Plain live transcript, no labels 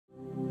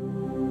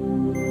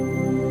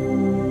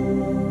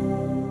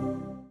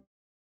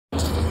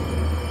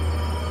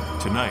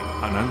tonight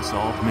on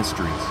Unsolved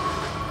Mysteries.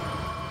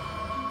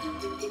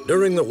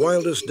 During the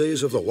wildest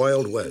days of the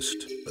Wild West,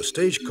 a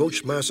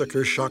stagecoach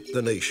massacre shocked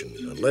the nation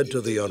and led to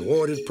the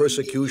unwarranted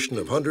persecution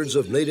of hundreds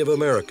of Native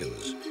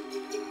Americans.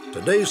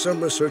 Today,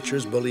 some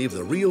researchers believe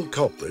the real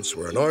culprits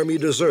were an Army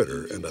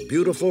deserter and a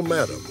beautiful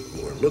madam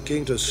who were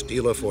looking to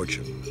steal a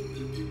fortune.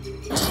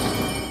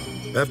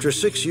 After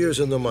 6 years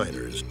in the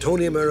minors,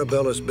 Tony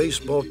Marabella's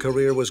baseball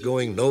career was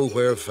going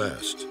nowhere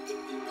fast.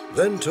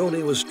 Then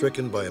Tony was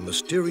stricken by a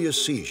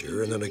mysterious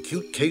seizure and an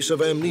acute case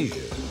of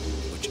amnesia,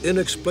 which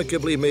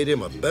inexplicably made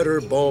him a better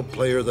ball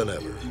player than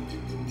ever.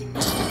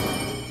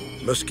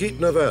 Mesquite,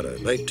 Nevada,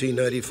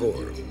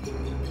 1994.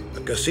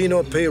 A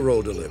casino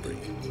payroll delivery,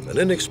 an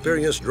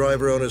inexperienced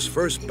driver on his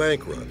first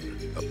bank run,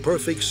 a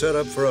perfect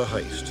setup for a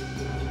heist.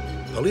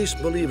 Police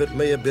believe it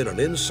may have been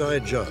an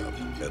inside job,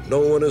 and no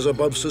one is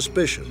above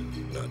suspicion,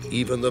 not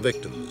even the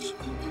victims.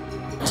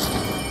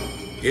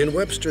 In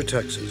Webster,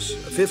 Texas,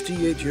 a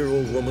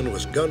 58-year-old woman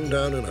was gunned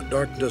down in a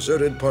dark,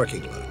 deserted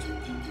parking lot.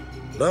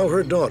 Now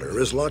her daughter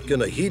is locked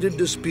in a heated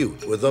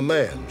dispute with the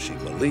man she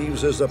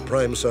believes is the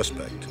prime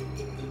suspect.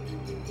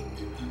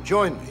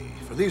 Join me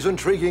for these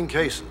intriguing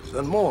cases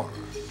and more.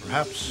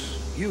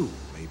 Perhaps you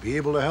may be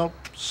able to help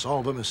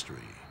solve a mystery.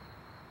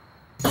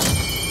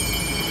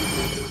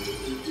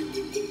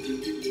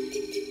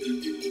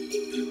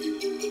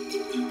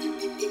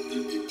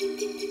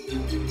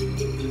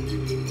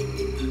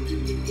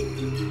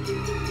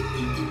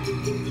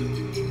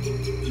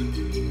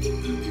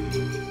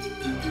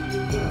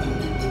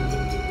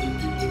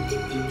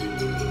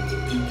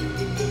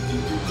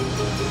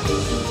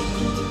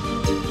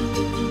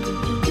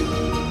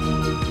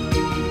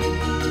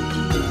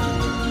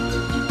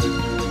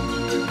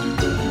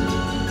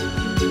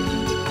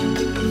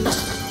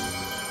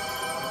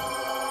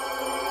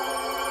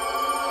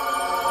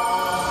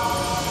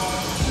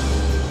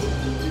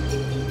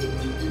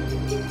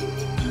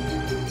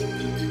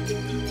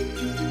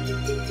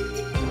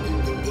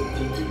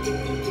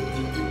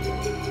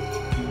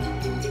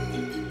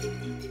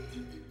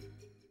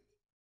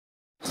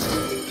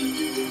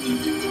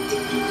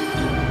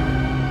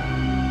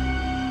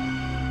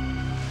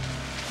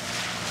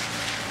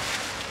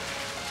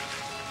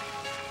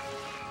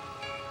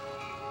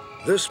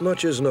 This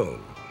much is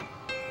known.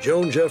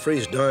 Joan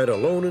Jeffries died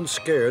alone and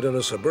scared in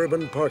a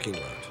suburban parking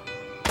lot.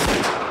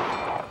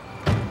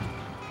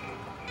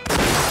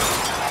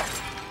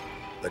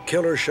 The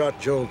killer shot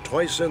Joan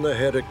twice in the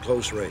head at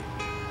close range.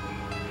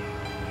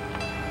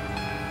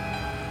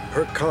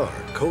 Her car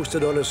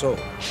coasted on its own.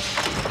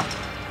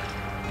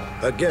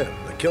 Again,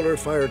 the killer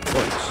fired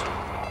twice.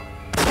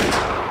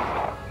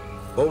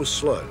 Both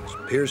slugs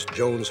pierced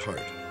Joan's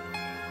heart.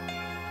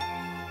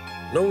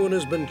 No one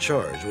has been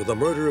charged with the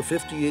murder of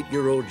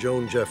 58-year-old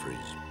Joan Jeffries.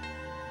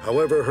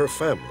 However, her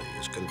family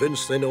is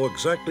convinced they know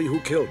exactly who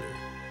killed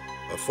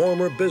her, a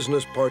former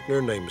business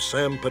partner named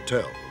Sam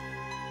Patel.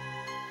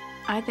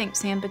 I think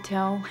Sam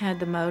Patel had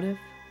the motive.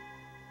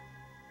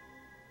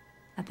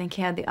 I think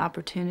he had the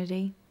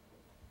opportunity.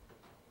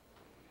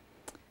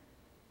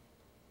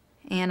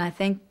 And I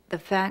think the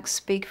facts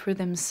speak for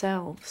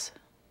themselves.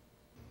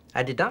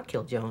 I did not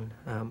kill Joan.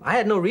 I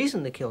had no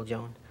reason to kill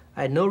Joan.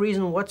 I had no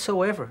reason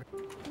whatsoever.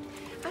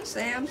 Hi,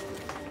 Sam.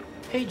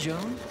 Hey,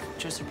 Joan.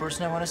 Just the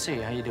person I want to see.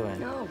 How you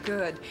doing? Oh,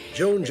 good.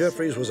 Joan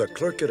Jeffries was a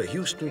clerk at a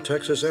Houston,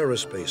 Texas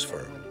aerospace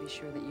firm.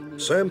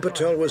 Sam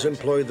Patel was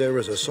employed there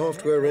as a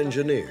software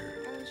engineer,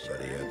 but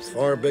he had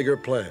far bigger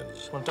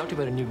plans. I want to talk to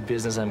you about a new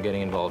business I'm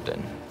getting involved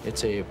in.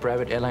 It's a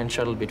private airline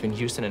shuttle between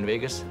Houston and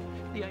Vegas.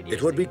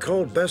 It would be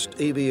called Best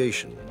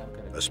Aviation,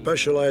 a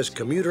specialized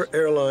commuter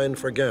airline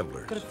for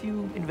gamblers. I've got a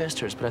few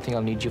investors, but I think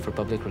I'll need you for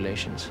public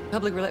relations.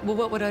 Well,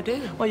 what would I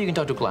do? Well, you can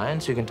talk to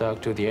clients, you can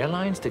talk to the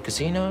airlines, the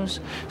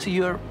casinos. So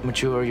you're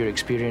mature, you're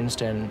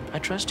experienced, and I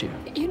trust you.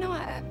 You know,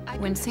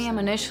 When Sam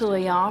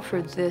initially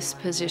offered this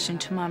position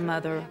to my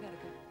mother,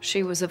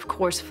 she was, of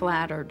course,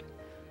 flattered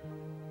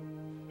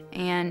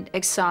and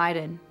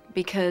excited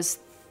because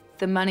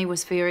the money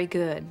was very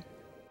good.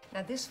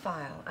 Now, this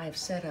file I have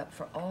set up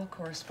for all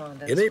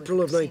correspondence. In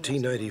April of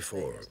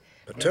 1994,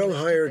 Patel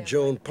hired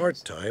Joan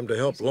part-time to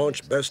help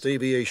launch Best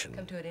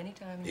Aviation.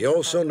 He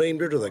also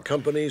named her to the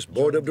company's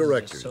board of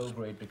directors.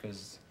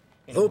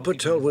 Though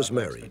Patel was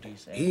married,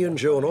 he and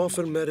Joan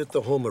often met at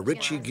the home of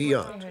Richie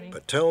Guillotte,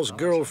 Patel's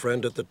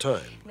girlfriend at the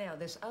time. Now,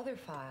 this other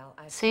file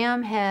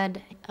Sam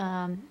had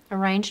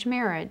arranged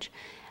marriage.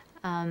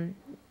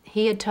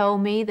 He had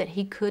told me that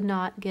he could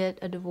not get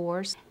a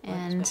divorce,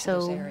 and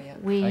so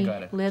we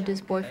lived as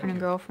boyfriend and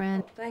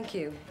girlfriend. Thank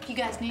you. If you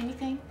guys need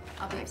anything,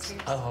 I'll be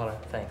upstairs. I'll holler.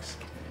 Thanks.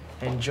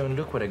 And Joan,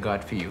 look what I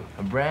got for you.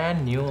 A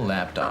brand new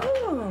laptop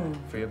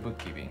for your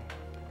bookkeeping.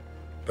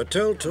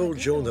 Patel told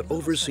Joan that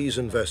overseas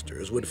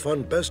investors would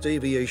fund Best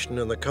Aviation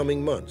in the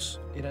coming months.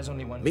 It has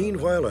only one.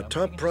 Meanwhile, a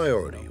top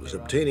priority was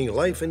obtaining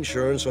life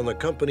insurance on the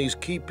company's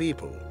key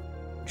people.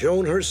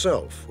 Joan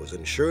herself was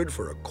insured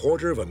for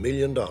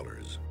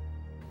 $250,000.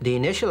 The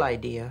initial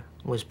idea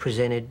was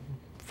presented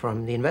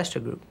from the investor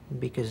group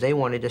because they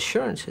wanted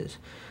assurances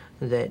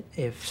that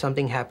if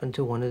something happened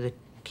to one of the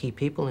key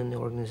people in the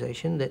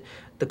organization, that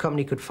the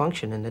company could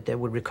function and that they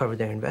would recover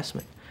their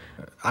investment.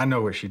 I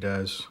know what she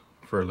does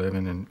for a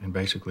living, and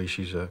basically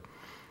she's a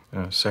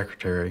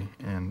secretary,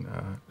 and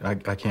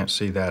I can't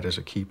see that as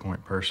a key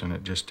point person.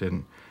 It just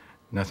didn't,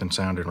 nothing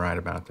sounded right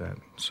about that,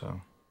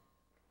 so.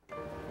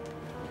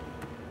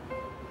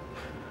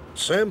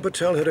 Sam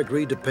Patel had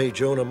agreed to pay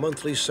Joan a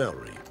monthly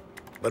salary,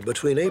 but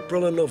between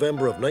April and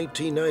November of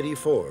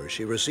 1994,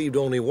 she received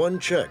only one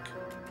check.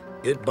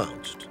 It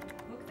bounced.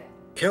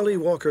 Kelly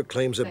Walker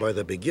claims that by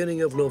the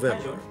beginning of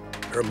November,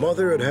 her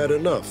mother had had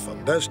enough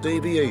of Best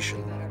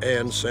Aviation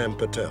and Sam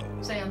Patel.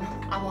 Sam,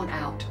 I want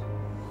out.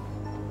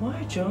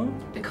 Why,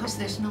 Joan? Because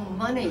there's no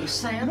money,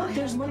 Sam. Look,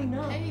 there's money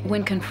now.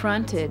 When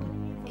confronted,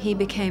 he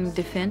became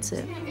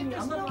defensive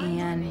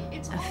and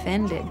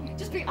offended,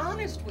 Just be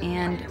honest with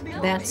and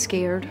that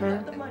scared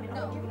her.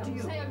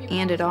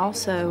 And it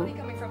also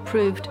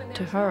proved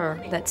to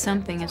her that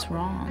something is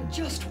wrong.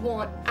 Just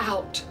want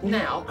out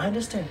now. I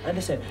understand.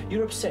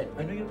 You're upset.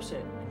 I know you're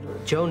upset.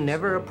 Joan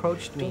never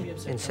approached me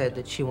and said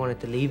that she wanted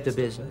to leave the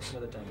business.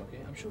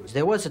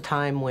 There was a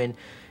time when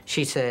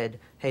she said,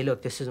 hey,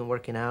 look, this isn't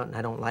working out and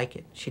I don't like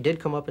it. She did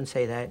come up and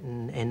say that,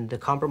 and the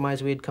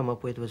compromise we had come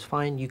up with was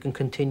fine, you can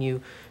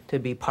continue to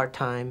be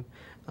part-time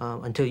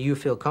until you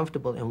feel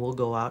comfortable, and we'll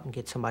go out and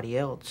get somebody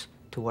else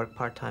to work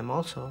part-time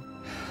also.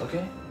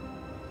 Okay?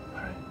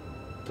 All right.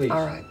 Please.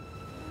 All right.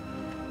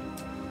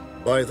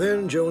 By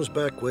then, Joan's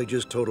back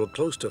wages totaled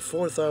close to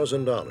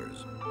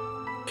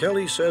 $4,000.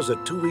 Kelly says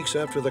that 2 weeks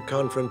after the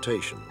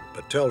confrontation,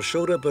 Patel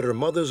showed up at her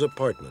mother's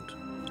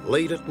apartment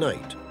late at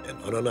night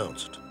and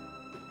unannounced.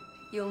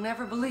 You'll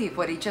never believe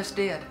what he just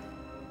did.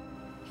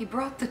 He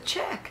brought the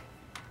check.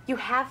 You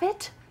have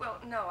it? Well,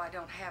 no, I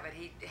don't have it.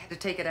 He had to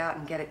take it out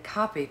and get it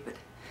copied, but...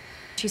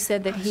 She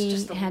said that It's he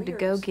just the had to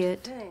go weirdest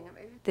get thing. I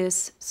mean,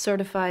 this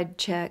certified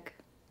check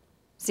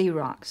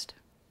Xeroxed,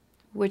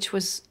 which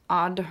was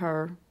odd to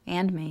her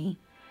and me.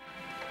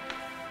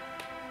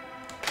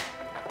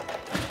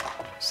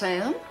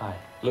 Sam? Hi.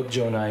 Look,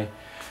 Joan, I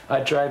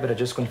tried, but I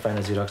just couldn't find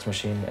a Xerox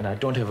machine, and I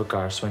don't have a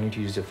car, so I need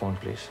to use your phone,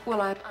 please.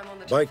 Well, I'm on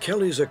the... By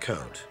Kelly's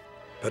account,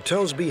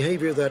 Patel's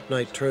behavior that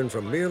night turned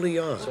from merely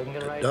odd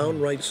to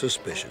downright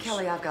suspicious.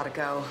 Kelly, I've got to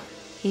go.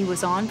 He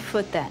was on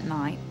foot that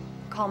night.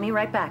 Call me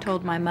right back.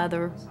 Told my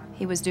mother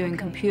he was doing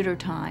computer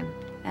time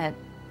at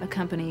a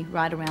company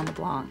right around the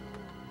block.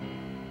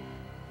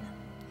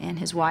 And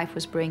his wife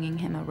was bringing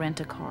him a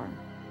rent-a-car.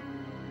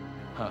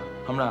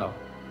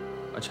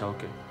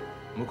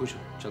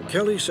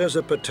 Kelly says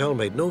that Patel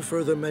made no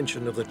further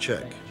mention of the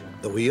check,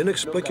 though he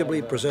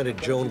inexplicably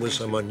presented Joan with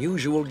some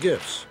unusual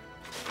gifts.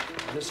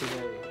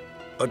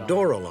 A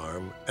door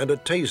alarm and a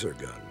taser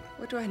gun.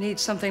 What do I need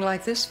something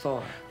like this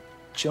for?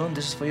 Joan,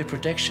 this is for your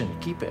protection.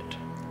 Keep it.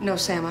 No,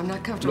 Sam, I'm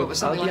not comfortable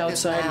with I'll something be like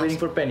this in the outside house. waiting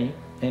for Penny,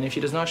 and if she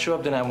does not show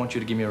up, then I want you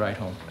to give me a ride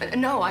home.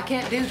 No, I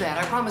can't do that.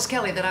 I promised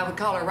Kelly that I would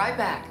call her right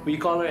back. Will you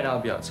call her and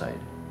I'll be outside?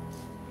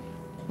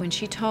 When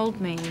she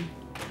told me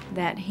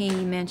that he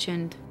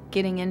mentioned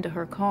getting into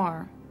her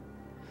car,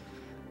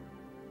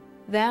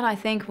 that I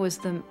think was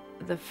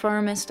the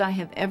firmest I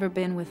have ever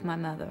been with my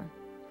mother,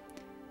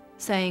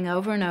 saying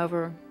over and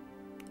over,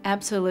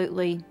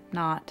 absolutely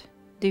not.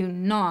 Do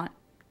not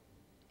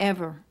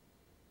ever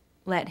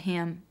let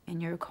him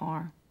in your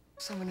car.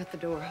 Someone at the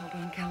door.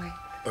 Hold on, Kelly.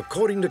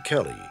 According to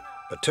Kelly,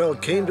 Patel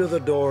came to the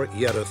door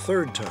yet a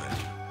third time.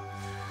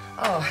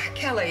 Oh,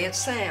 Kelly, it's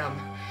Sam.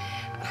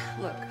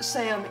 Look,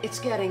 Sam, it's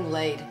getting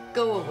late.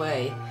 Go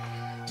away.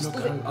 Look,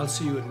 I'll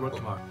see you at work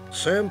tomorrow.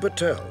 Sam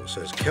Patel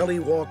says Kelly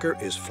Walker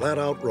is flat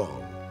out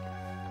wrong.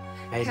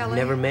 I had Kelly?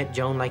 never met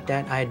Joan like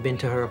that. I had been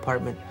to her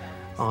apartment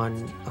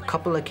on a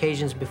couple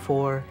occasions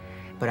before,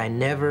 but I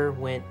never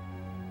went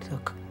to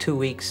 2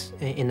 weeks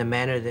in the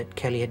manner that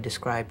Kelly had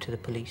described to the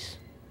police.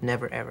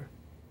 Never, ever.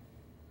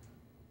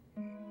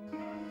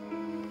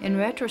 In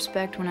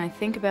retrospect, when I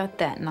think about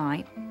that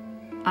night,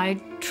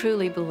 I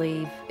truly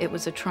believe it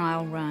was a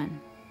trial run.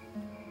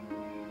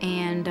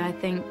 And I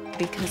think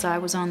because I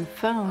was on the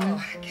phone,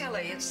 Oh,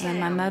 Kelly, it's Sam. and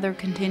my mother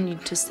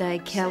continued to say,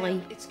 Kelly,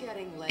 Sam, it's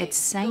getting late.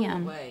 it's Go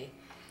Sam. away.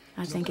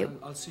 I think it,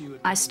 I'll see you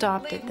at I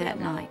stopped Leave it me that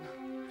alone. night.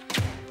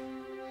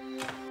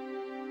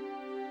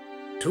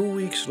 2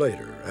 weeks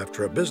later,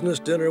 after a business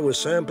dinner with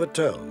Sam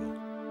Patel,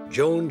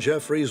 Joan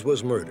Jeffries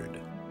was murdered.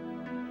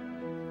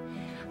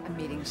 I'm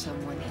meeting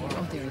someone here.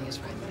 Oh, there he is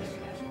right there.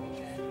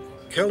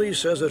 Kelly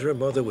says that her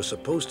mother was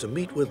supposed to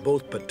meet with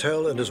both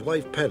Patel and his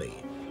wife Penny.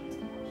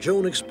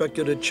 Joan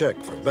expected a check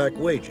for back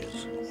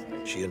wages.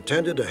 She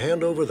intended to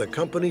hand over the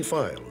company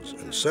files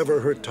and sever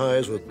her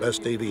ties with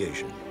Best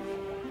Aviation.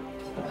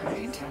 All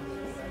right.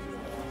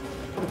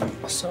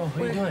 So,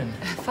 how are you doing?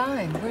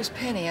 Fine. Where's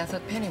Penny? I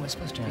thought Penny was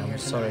supposed to be Yeah, here I'm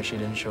tonight. sorry she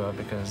didn't show up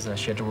because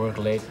she had to work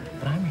late,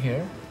 but I'm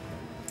here.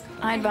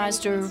 I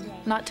advised her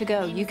not to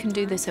go. You can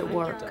do this at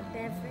work.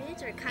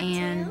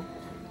 And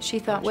she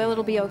thought, well,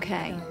 it'll be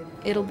okay.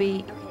 It'll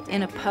be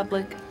in a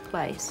public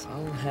place.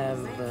 I'll have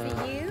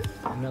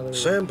another...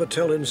 Sam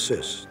Patel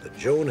insists that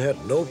Joan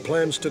had no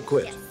plans to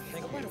quit.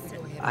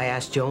 I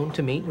asked Joan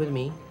to meet with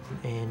me,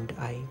 and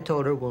I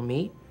told her we'll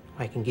meet.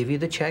 I can give you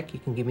the check, you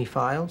can give me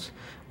files,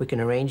 we can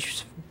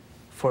arrange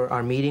for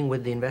our meeting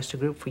with the investor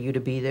group for you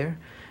to be there.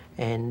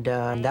 And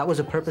that was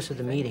the purpose of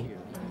the meeting.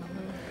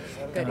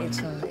 Good,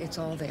 it's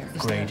all there.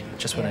 Great,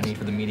 just what I need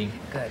for the meeting.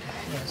 Good,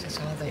 yes, it's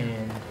all there.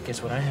 And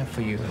guess what I have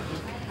for you?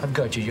 I've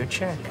got you your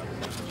check.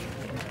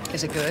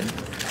 Is it good?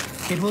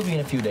 It will be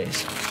in a few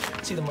days.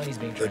 See, the money's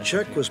being The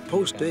transferred. check was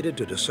post-dated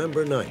to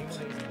December 9th,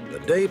 the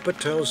day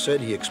Patel said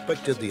he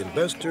expected the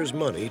investors'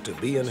 money to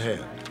be in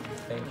hand.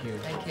 Thank you.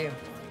 Thank you.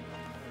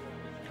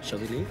 Shall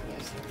we leave?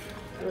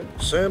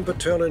 Yes. Sam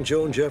Patel and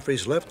Joan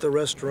Jeffries left the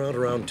restaurant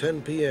around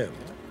 10 p.m.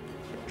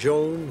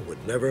 Joan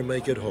would never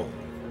make it home.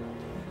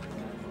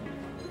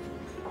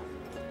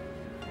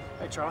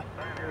 Hey, Charlie.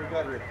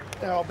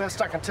 Now,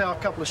 best I can tell, a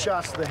couple of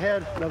shots to the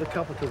head, another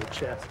couple to the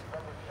chest.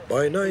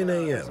 By 9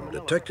 a.m.,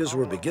 detectives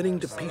were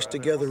beginning to piece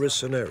together a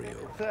scenario.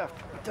 Theft.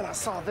 But then I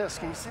saw this.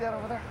 Can you see that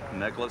over there?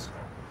 Necklace?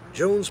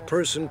 Joan's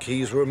purse and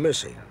keys were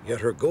missing, yet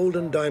her gold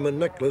and diamond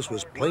necklace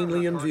was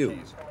plainly in view.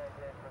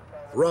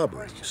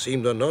 Robbery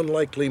seemed an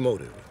unlikely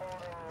motive.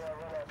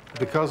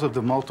 Because of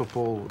the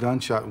multiple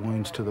gunshot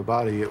wounds to the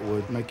body, it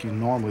would make you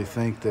normally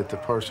think that the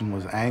person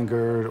was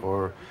angered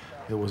or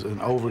it was an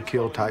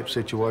overkill type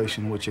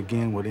situation, which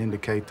again would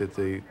indicate that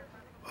the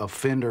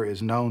offender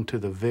is known to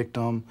the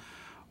victim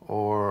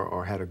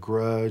or had a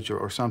grudge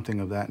or something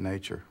of that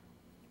nature.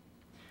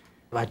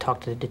 I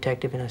talked to the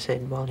detective and I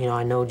said, well, you know,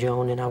 I know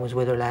Joan and I was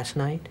with her last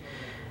night.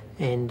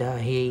 And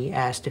he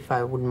asked if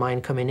I wouldn't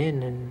mind coming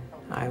in, and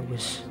I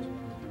was,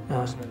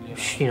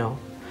 you know,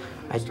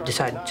 I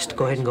decided just to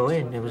go ahead and go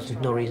in. There was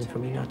no reason for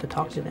me not to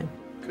talk to them.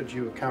 Could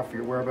you account for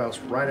your whereabouts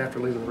right after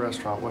leaving the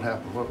restaurant? What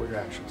happened? What were your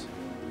actions?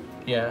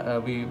 Yeah,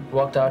 we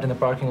walked out in the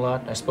parking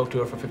lot. I spoke to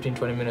her for 15,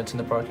 20 minutes in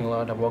the parking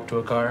lot. I walked to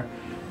her car.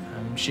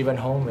 She went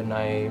home, and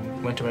I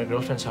went to my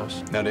girlfriend's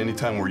house. Now, at any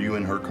time, were you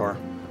in her car?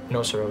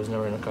 No, sir, I was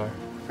never in a car.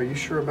 Are you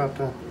sure about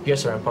that?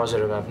 Yes, sir, I'm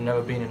positive. I've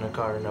never been in a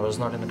car, and I was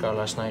not in the car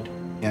last night.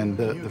 And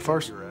the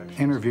first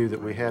interview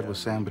that we had with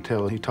Sam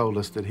Patel, he told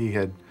us that he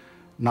had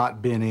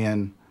not been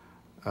in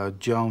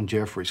Joan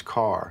Jeffries'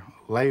 car.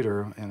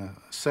 Later, in a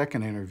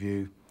second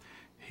interview,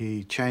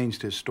 he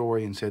changed his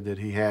story and said that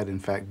he had, in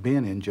fact,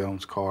 been in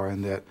Joan's car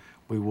and that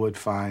we would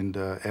find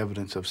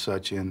evidence of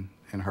such in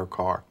her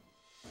car.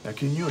 Now,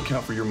 can you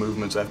account for your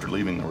movements after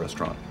leaving the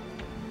restaurant?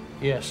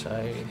 Yes,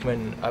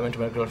 when I went to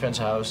my girlfriend's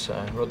house,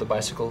 I rode the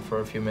bicycle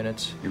for a few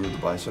minutes. You rode the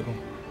bicycle?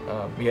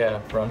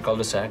 Yeah, around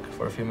cul-de-sac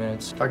for a few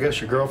minutes. I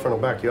guess your girlfriend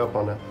will back you up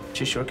on that.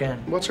 She sure can.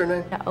 What's her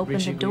name? I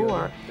opened the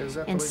door,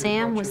 and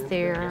Sam was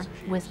there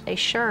with a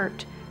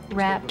shirt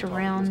wrapped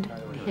around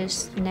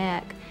his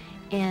neck.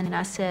 And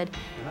I said,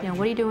 you know,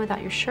 what are you doing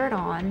without your shirt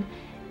on?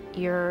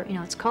 You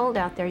know, it's cold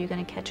out there, you're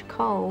gonna catch a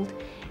cold.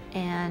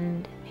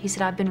 And he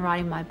said, I've been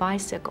riding my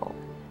bicycle.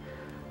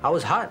 I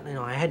was hot, you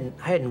know, I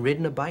hadn't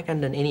ridden a bike, I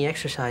hadn't done any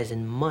exercise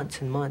in months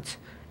and months.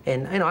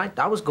 And, you know,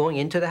 I was going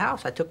into the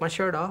house. I took my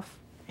shirt off,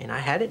 and I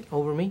had it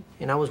over me,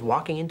 and I was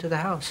walking into the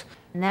house.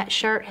 And that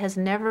shirt has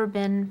never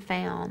been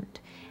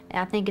found.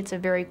 I think it's a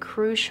very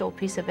crucial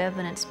piece of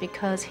evidence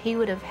because he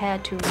would have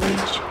had to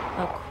reach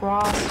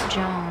across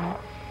Joan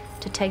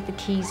to take the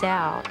keys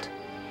out,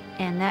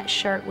 and that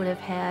shirt would have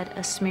had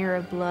a smear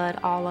of blood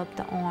all up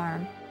the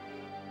arm.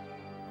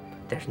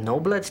 There's no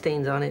blood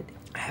stains on it.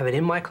 I have it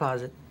in my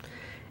closet.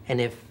 And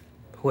if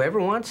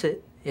whoever wants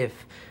it,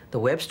 if the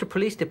Webster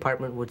Police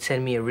Department would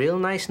send me a real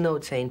nice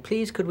note saying,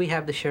 please, could we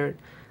have the shirt,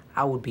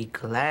 I would be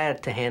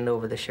glad to hand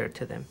over the shirt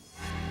to them.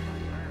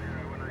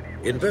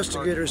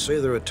 Investigators say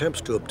their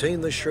attempts to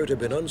obtain the shirt have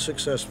been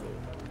unsuccessful.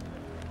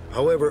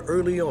 However,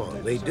 early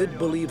on, they did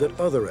believe that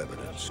other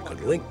evidence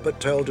could link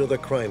Patel to the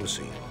crime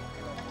scene.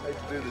 I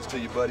hate to do this to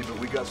you, buddy, but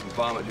we got some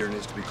vomit here that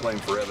needs to be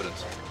claimed for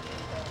evidence.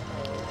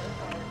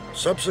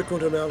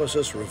 Subsequent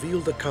analysis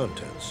revealed the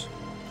contents,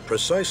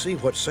 precisely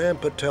what Sam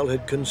Patel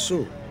had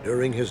consumed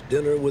during his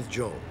dinner with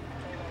Joan.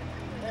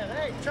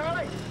 Hey,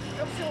 Charlie,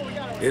 come see what we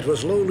got. It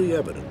was lowly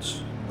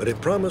evidence, but it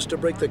promised to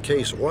break the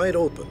case wide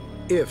open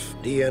if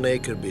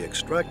DNA could be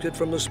extracted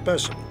from the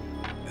specimen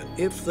and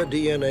if the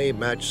DNA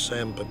matched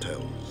Sam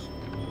Patel's.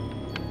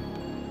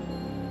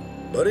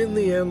 But in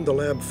the end, the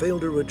lab failed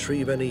to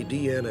retrieve any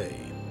DNA.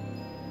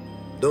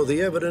 Though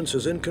the evidence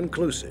is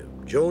inconclusive,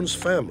 Joan's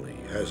family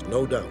has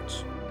no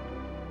doubts.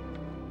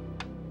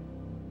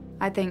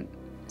 I think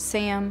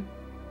Sam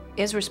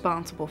is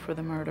responsible for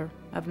the murder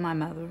of my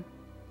mother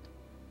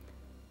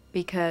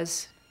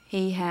because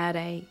he had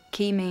a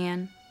key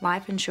man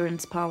life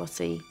insurance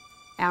policy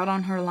out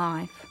on her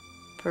life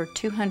for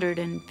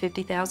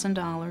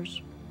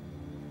 $250,000.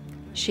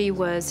 She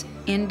was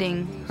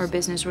ending her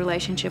business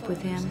relationship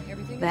with him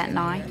that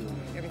night,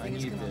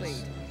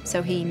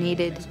 so he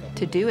needed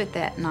to do it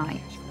that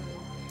night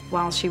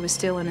while she was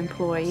still an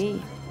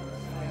employee.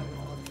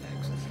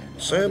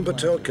 Sam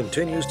Patel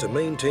continues to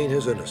maintain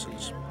his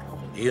innocence.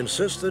 He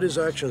insists that his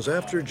actions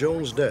after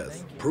Joan's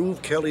death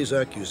prove Kelly's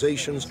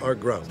accusations are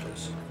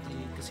groundless.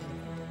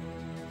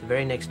 The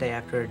very next day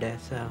after her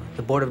death,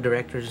 the board of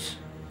directors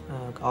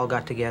all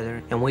got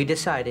together, and we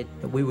decided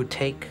that we would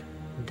take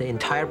the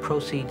entire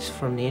proceeds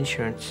from the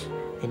insurance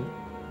and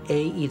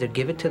A, either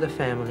give it to the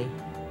family,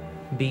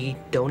 B,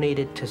 donate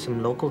it to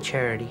some local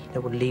charity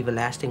that would leave a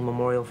lasting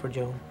memorial for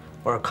Joan,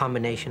 or a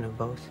combination of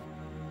both.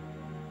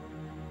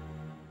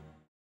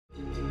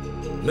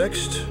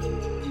 Next,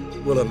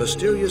 will a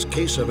mysterious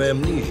case of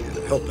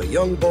amnesia help a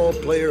young ball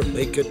player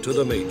make it to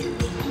the majors?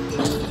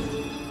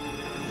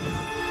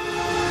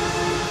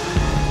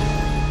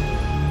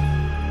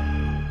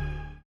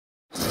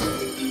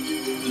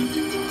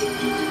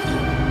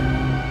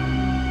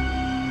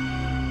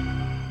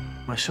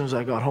 As soon as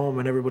I got home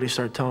and everybody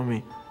started telling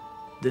me,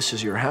 this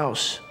is your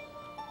house,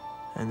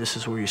 and this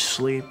is where you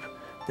sleep,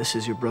 this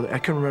is your brother. I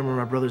couldn't remember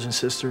my brothers and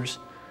sisters.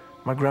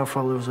 My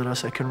grandfather lives with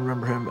us, I couldn't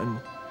remember him, and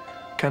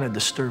kind of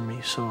disturbed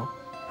me, so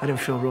I didn't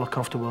feel real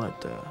comfortable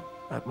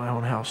at my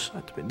own house.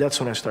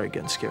 That's when I started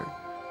getting scared.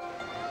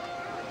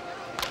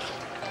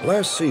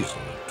 Last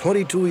season,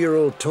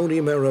 22-year-old Tony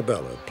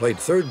Marabella played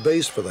third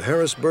base for the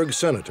Harrisburg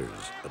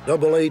Senators, a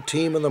Double-A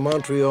team in the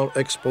Montreal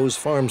Expos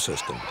farm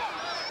system.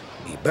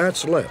 He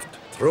bats left,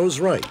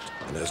 throws right,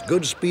 and has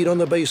good speed on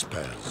the base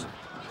paths.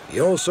 He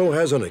also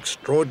has an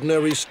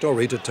extraordinary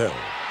story to tell.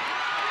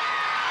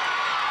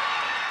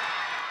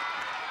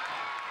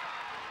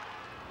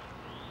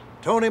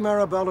 Tony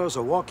Marabella is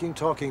a walking,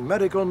 talking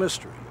medical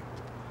mystery.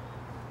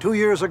 2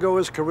 years ago,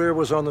 his career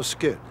was on the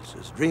skids,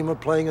 his dream of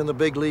playing in the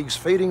big leagues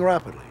fading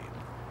rapidly.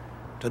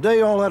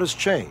 Today, all that has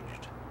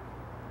changed.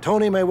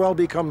 Tony may well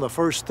become the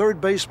first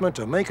third baseman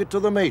to make it to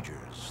the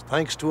majors,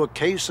 thanks to a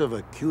case of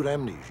acute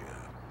amnesia.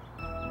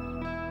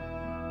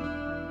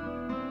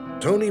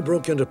 Tony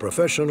broke into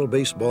professional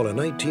baseball in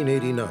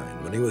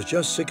 1989 when he was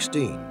just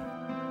 16.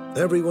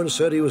 Everyone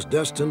said he was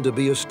destined to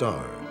be a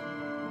star.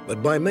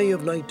 But by May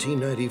of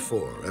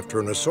 1994, after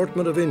an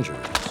assortment of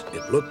injuries,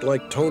 it looked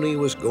like Tony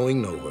was going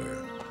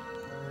nowhere.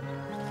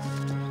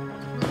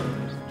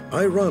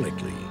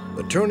 Ironically,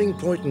 the turning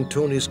point in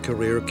Tony's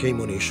career came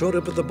when he showed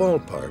up at the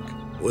ballpark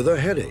with a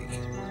headache.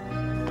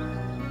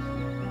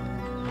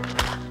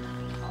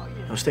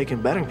 I was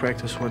taking batting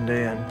practice one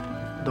day, and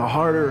the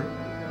harder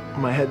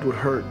my head would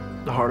hurt,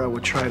 the harder I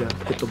would try to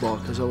hit the ball,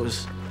 because I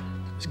was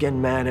getting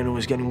mad and it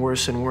was getting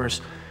worse and worse.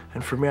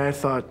 And for me, I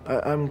thought,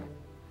 I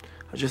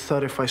just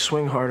thought if I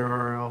swing harder,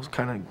 or I'll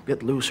kind of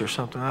get loose or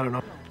something, I don't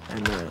know.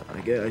 And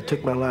I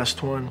took my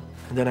last one,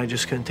 and then I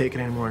just couldn't take it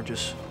anymore. I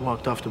just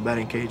walked off the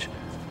batting cage,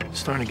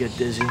 starting to get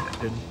dizzy,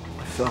 and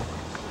I fell.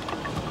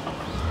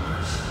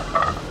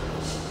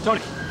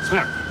 Tony,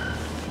 smack.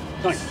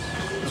 Tony.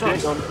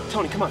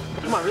 Tony, come on,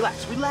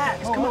 relax, come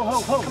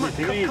on, come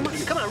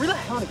on,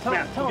 relax. Tony,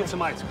 we'll get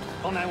some ice.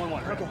 Call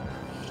 911. Okay.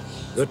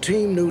 The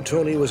team knew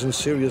Tony was in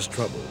serious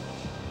trouble.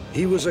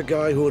 He was a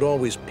guy who had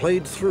always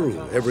played through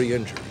every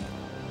injury.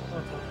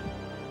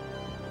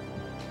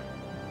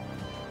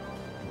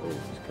 Oh,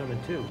 he's coming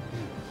too.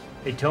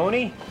 Hey,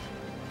 Tony?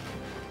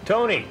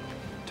 Tony,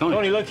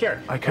 look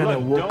here. I kind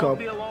of woke up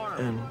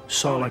and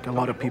saw like a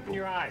lot of people,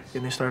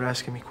 and they started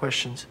asking me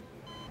questions.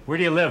 Where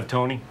do you live,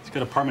 Tony? He's got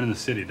an apartment in the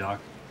city, Doc.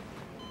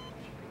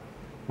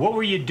 What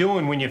were you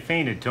doing when you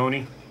fainted,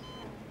 Tony? Do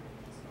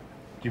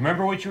you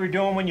remember what you were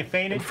doing when you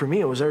fainted? And for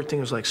me, everything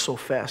was like so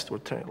fast.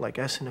 Like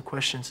asking the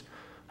questions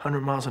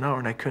 100 miles an hour,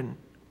 and I couldn't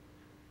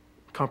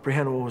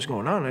comprehend what was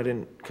going on.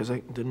 Because I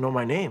didn't know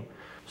my name.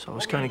 So I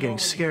was kind of getting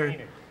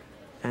scared.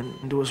 And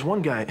there was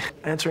one guy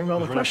answering all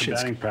the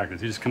questions. Batting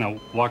practice. He just kind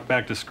of walked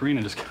back to screen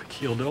and just kind of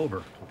keeled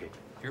over. Okay.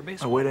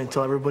 I waited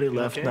until everybody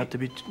left, not to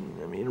be,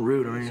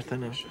 rude or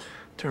anything. And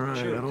turn around,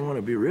 I don't want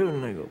to be rude,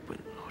 and I go, but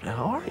who the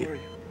hell are you?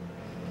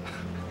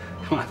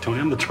 Come on, Tony,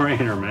 I'm the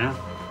trainer, man.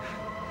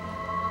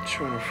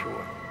 Trainer for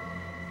what?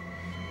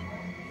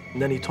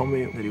 And then he told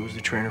me that he was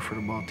the trainer for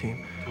the ball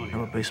team. Tony.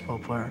 I'm a baseball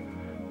player.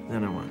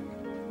 Then I went,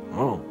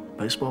 oh,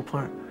 baseball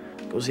player?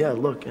 He goes, yeah,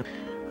 look. And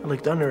I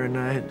looked under and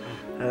I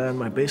had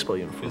my baseball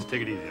uniform. Just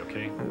take it easy,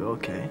 okay? I go,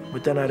 okay.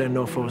 But then I didn't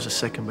know if I was a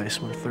second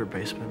baseman, third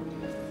baseman.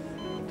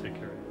 Take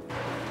care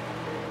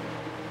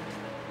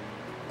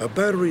of A you.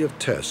 battery of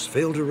tests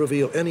failed to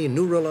reveal any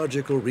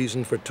neurological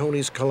reason for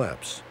Tony's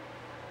collapse.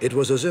 It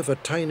was as if a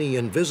tiny,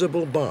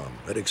 invisible bomb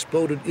had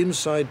exploded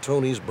inside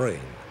Tony's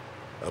brain,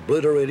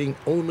 obliterating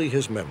only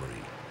his memory.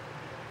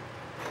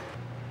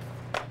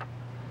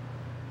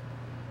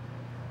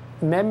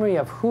 Memory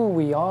of who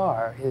we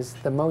are is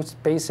the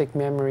most basic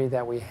memory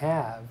that we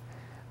have.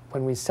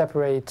 When we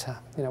separate,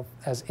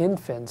 as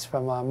infants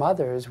from our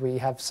mothers, we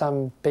have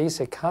some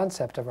basic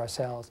concept of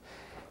ourselves.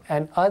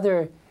 And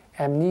other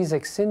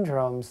amnesic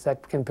syndromes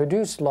that can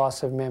produce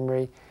loss of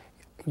memory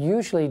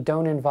usually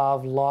don't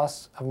involve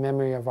loss of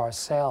memory of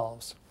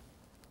ourselves.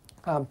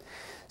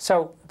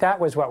 So that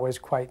was what was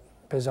quite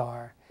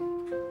bizarre.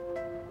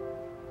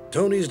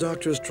 Tony's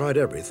doctors tried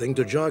everything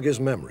to jog his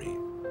memory.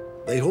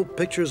 They hoped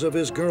pictures of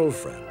his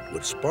girlfriend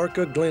would spark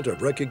a glint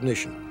of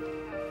recognition.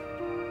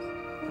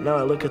 Now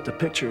I look at the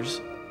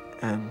pictures,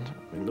 and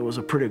there was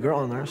a pretty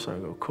girl in there, so I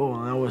go, cool,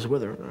 and I was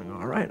with her. And I go,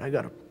 all right, I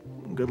got a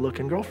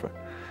good-looking girlfriend.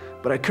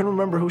 But I couldn't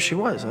remember who she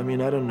was. I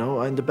didn't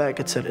know. In the back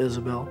it said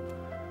Isabel.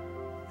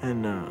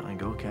 And I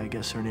go, okay, I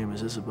guess her name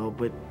is Isabel,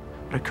 but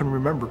I couldn't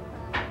remember.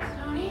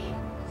 Tony?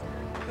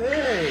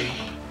 Hey!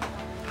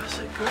 I said,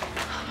 it good?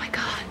 Oh, my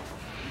God.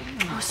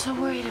 I was so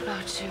worried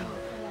about you.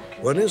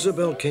 When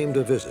Isabel came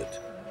to visit,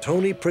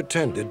 Tony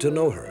pretended to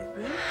know her.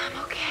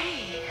 I'm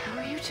okay. How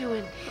are you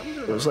doing?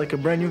 It was like a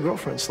brand new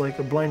girlfriend. It's like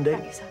a blind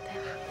date.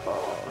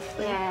 Oh,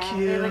 thank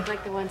you. They look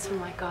like the ones from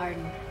my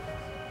garden.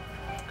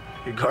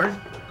 Your garden?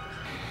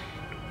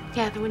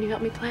 Yeah, the one you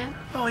helped me plant?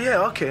 Oh,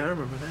 yeah, okay, I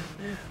remember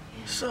that. Yeah.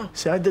 So,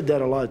 see, I did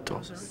that a lot,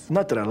 though.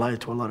 Not that I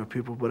lied to a lot of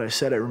people, but I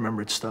said I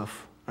remembered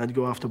stuff. I'd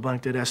go off the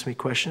blank, they'd ask me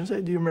questions.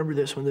 Hey, do you remember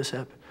this when this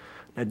happened?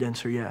 And I'd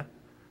answer, yeah.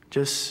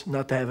 Just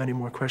not to have any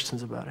more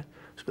questions about it.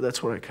 So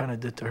that's what I kind of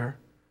did to her.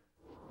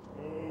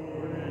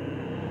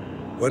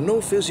 When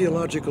no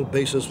physiological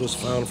basis was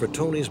found for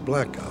Tony's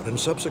blackout and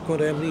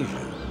subsequent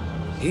amnesia,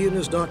 he and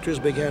his doctors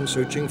began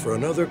searching for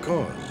another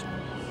cause.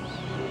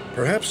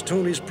 Perhaps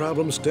Tony's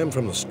problem stemmed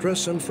from the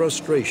stress and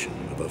frustration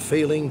of a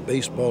failing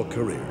baseball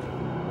career.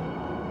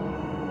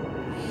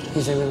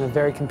 He's in a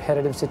very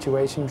competitive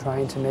situation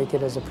trying to make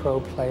it as a pro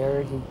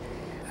player. He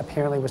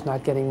apparently was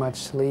not getting much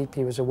sleep.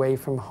 He was away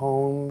from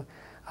home.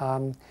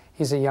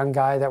 He's a young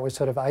guy that was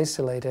sort of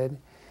isolated.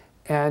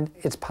 And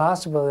it's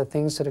possible that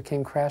things sort of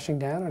came crashing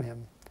down on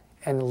him.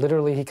 And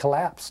literally he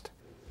collapsed.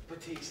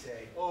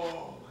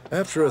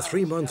 After a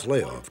 3-month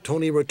layoff,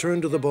 Tony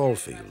returned to the ball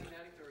field.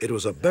 It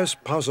was a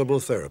best possible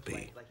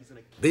therapy.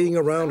 Being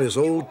around his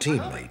old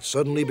teammates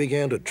suddenly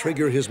began to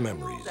trigger his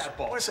memories.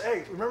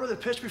 Hey, remember the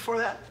pitch before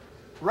that?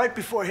 Right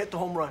before I hit the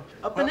home run.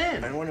 Up and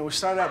in. And when it was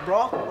started that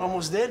brawl,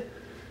 almost did.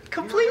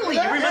 Completely,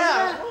 you remember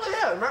that? Oh,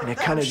 yeah, remember. And it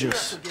kind of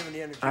just,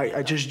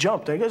 I just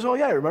jumped. I goes, oh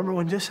yeah, remember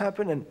when this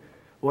happened? And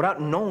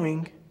without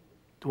knowing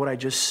what I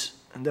just,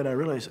 and then I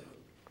realized,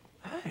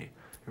 hey,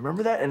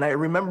 remember that? And I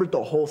remembered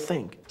the whole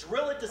thing.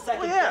 Drill it to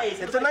second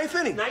base. At the ninth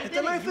inning.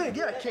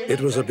 Yeah.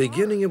 It was a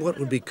beginning of what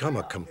would become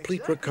a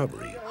complete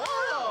recovery.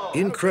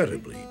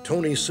 Incredibly,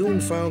 Tony soon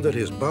found that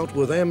his bout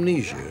with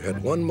amnesia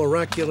had one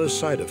miraculous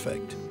side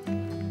effect.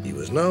 He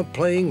was now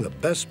playing the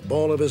best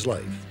ball of his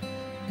life.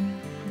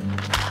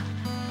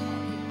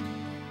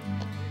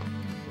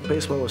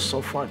 Baseball was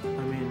so fun.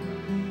 I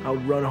mean, I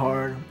would run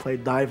hard, play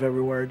dive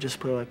everywhere, just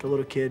play like a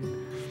little kid.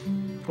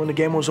 When the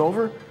game was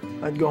over,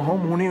 I'd go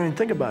home, wouldn't even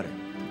think about it,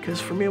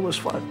 because for me it was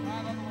fun.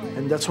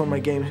 And that's when my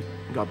game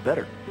got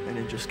better, and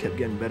it just kept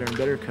getting better and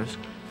better, because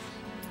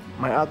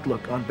my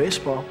outlook on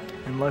baseball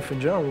and life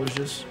in general was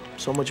just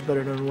so much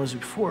better than it was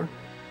before.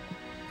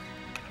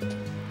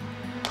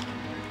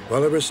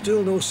 While there is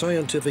still no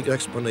scientific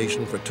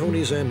explanation for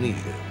Tony's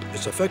amnesia,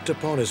 its effect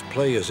upon his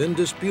play is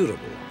indisputable.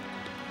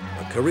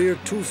 A career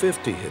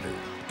 .250 hitter,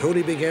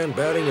 Tony began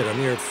batting at a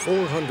near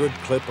 .400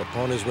 clip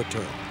upon his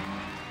return.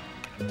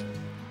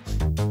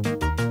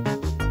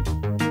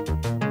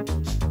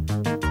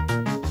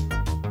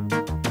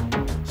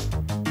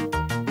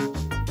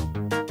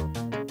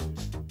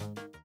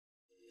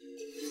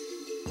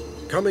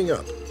 Coming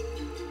up,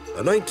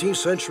 a 19th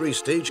century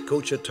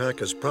stagecoach attack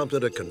has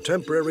prompted a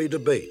contemporary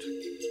debate.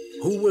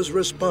 Who was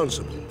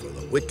responsible for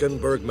the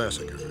Wickenburg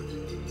Massacre?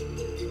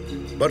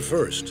 But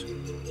first,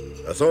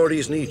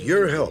 authorities need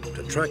your help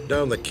to track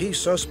down the key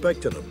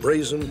suspect in a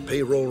brazen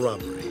payroll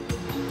robbery.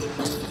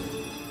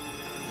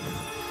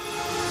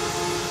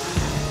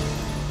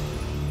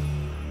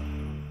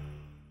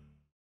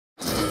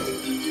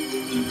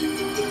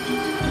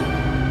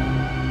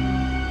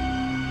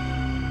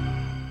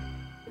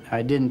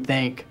 I didn't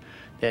think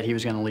that he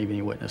was going to leave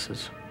any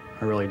witnesses.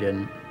 I really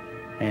didn't.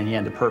 And he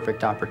had the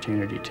perfect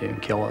opportunity to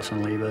kill us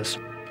and leave us.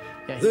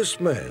 This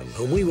man,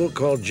 whom we will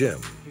call Jim,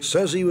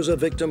 says he was a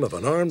victim of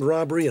an armed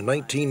robbery in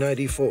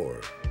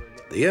 1994.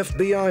 The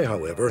FBI,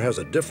 however, has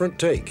a different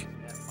take.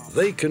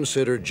 They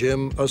consider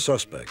Jim a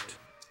suspect.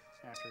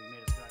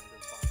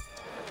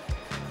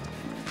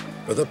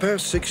 For the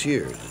past 6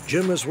 years,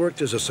 Jim has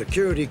worked as a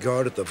security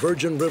guard at the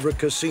Virgin River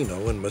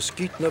Casino in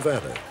Mesquite,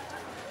 Nevada.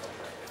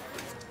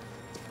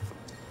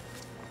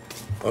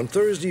 On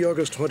Thursday,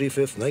 August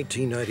 25th,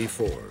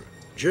 1994,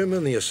 Jim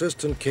and the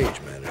assistant cage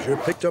manager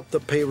picked up the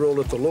payroll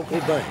at the local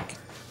bank,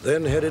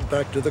 then headed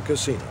back to the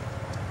casino.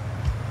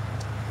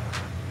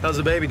 How's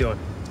the baby doing?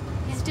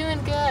 He's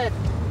doing good.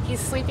 He's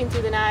sleeping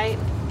through the night.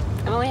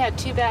 I've only had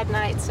 2 bad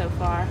nights so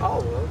far.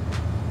 Oh, well,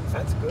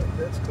 that's good,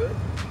 that's good.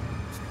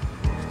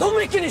 Don't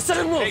make any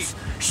sudden moves!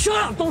 Hey. Shut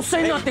up! Don't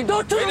say nothing!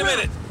 Don't turn around! Wait a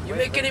minute! You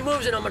make any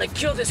moves and I'm gonna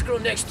kill this girl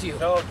next to you.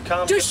 No, calm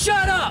down. Just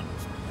shut up!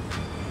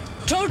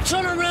 Don't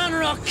turn around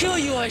or I'll kill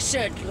you, I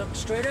said. Look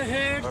straight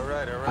ahead. All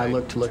right, all right. I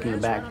looked looking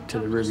back to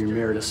the rearview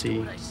mirror to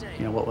see,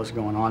 what was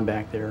going on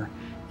back there.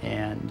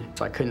 And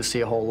so I couldn't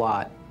see a whole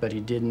lot, but he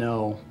did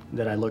know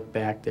that I looked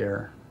back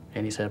there,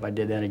 and he said if I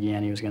did that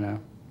again, he was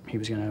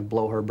gonna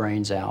blow her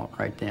brains out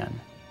right then.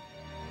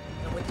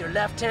 And with your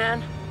left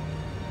hand,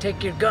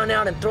 take your gun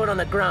out and throw it on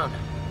the ground.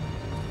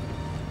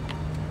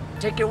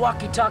 Take your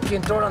walkie-talkie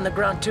and throw it on the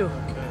ground too.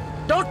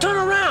 Okay. Don't turn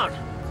around!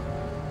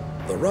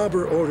 The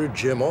robber ordered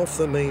Jim off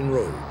the main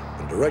road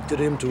and directed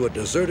him to a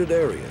deserted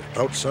area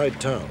outside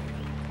town.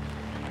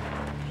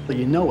 So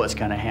you know what's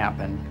gonna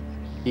happen.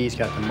 He's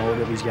got the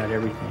motive, he's got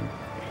everything.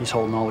 He's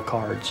holding all the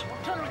cards.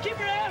 Keep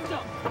your hands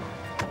up!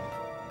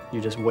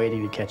 You're just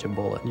waiting to catch a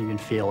bullet, and you can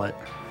feel it.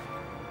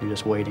 You're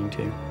just waiting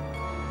to.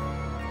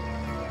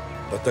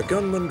 But the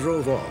gunman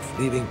drove off,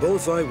 leaving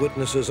both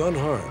eyewitnesses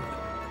unharmed.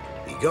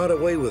 He got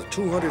away with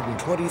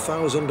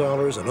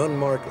 $220,000 in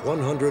unmarked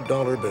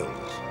 $100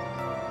 bills.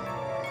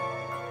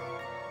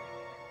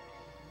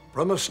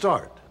 From the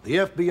start, the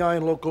FBI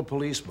and local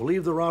police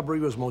believed the robbery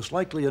was most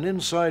likely an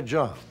inside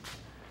job.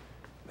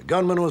 The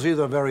gunman was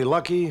either very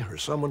lucky or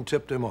someone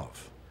tipped him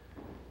off.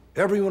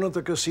 Everyone at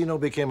the casino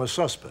became a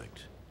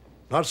suspect.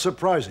 Not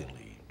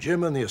surprisingly,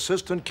 Jim and the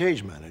assistant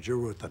cage manager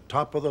were at the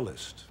top of the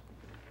list.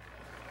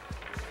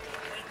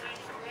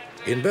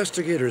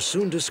 Investigators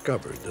soon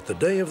discovered that the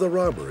day of the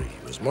robbery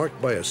was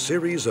marked by a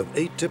series of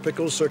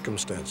atypical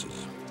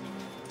circumstances.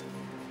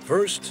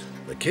 First,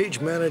 the cage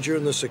manager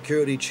and the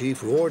security chief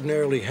who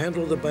ordinarily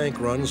handled the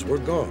bank runs were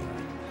gone.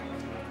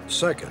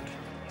 Second,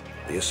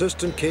 the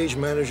assistant cage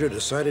manager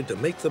decided to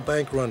make the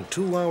bank run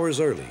 2 hours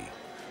early.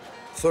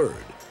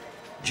 Third,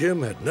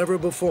 Jim had never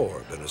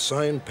before been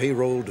assigned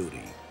payroll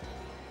duty.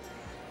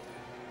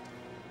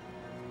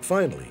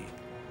 Finally,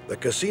 the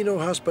casino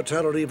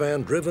hospitality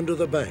van driven to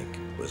the bank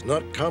was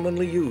not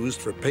commonly used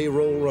for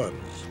payroll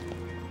runs.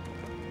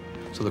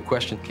 So the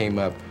question came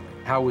up,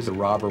 how was the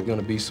robber going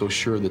to be so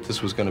sure that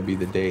this was going to be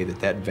the day that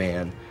that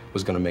van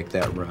was going to make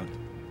that run?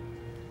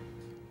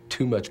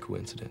 Too much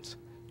coincidence.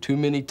 Too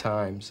many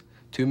times,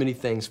 too many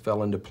things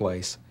fell into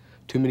place.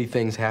 Too many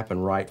things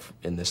happened right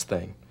in this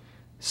thing.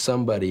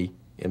 Somebody,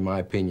 in my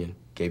opinion,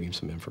 gave him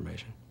some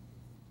information.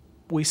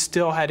 We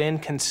still had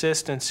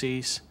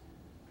inconsistencies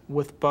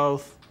with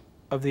both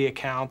of the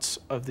accounts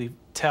of the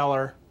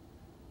teller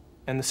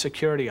and the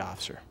security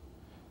officer.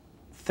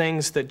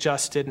 Things that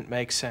just didn't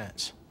make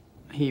sense.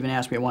 He even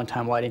asked me at one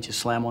time, why didn't you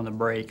slam on the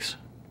brakes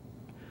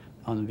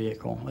on the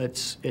vehicle?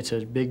 It's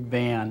a big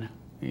van.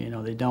 You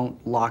know, they don't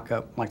lock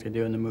up like they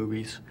do in the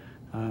movies.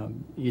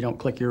 You don't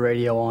click your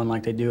radio on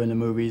like they do in the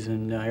movies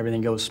and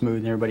everything goes smooth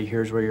and everybody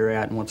hears where you're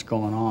at and what's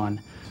going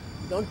on.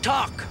 Don't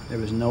talk. There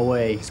was no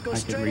way I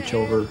could reach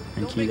over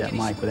and key that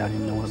mic without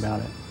him knowing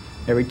about it.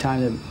 Every time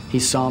that he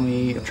saw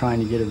me trying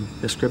to get a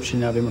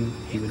description of him,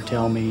 he would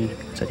tell me,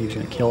 said he was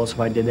going to kill us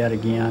if I did that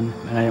again,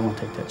 and I didn't want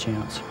to take that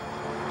chance.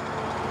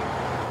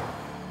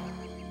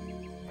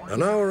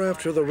 An hour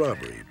after the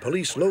robbery,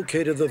 police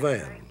located the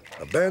van,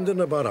 abandoned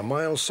about a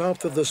mile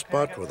south of the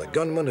spot where the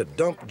gunman had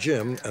dumped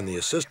Jim and the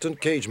assistant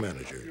cage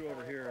manager.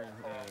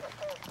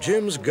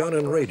 Jim's gun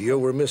and radio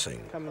were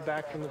missing.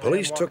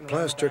 Police took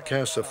plaster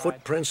casts of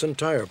footprints and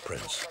tire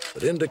prints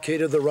that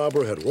indicated the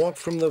robber had walked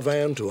from the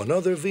van to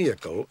another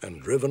vehicle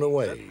and driven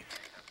away.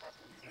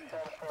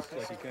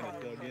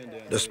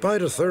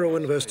 Despite a thorough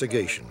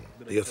investigation,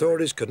 the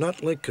authorities could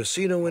not link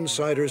casino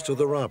insiders to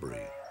the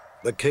robbery.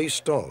 The case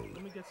stalled.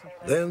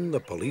 Then the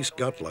police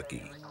got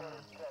lucky.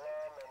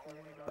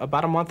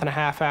 About a month and a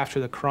half after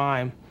the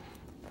crime,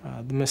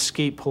 the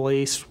Mesquite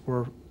police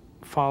were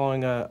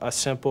following a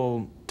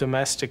simple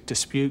domestic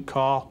dispute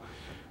call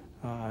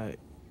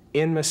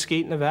in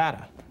Mesquite,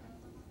 Nevada.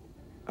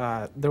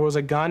 There was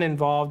a gun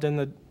involved in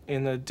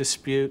the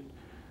dispute,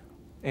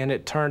 and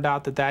it turned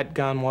out that that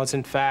gun was,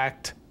 in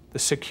fact, the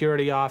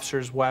security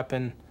officer's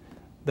weapon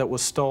that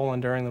was stolen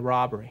during the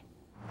robbery.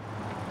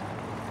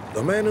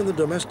 The man in the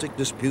domestic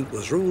dispute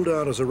was ruled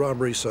out as a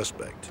robbery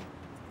suspect.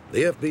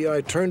 The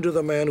FBI turned to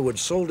the man who had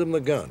sold him the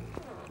gun,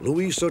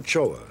 Luis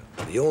Ochoa,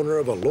 the owner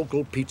of a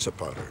local pizza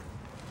parlor.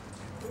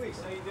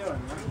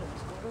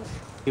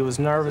 He was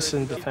nervous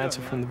and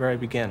defensive from the very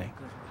beginning.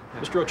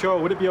 Mr.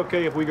 Ochoa, would it be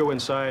okay if we go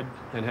inside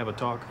and have a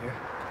talk? Here.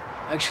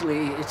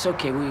 Actually, it's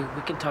okay. We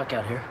can talk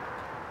out here.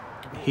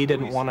 He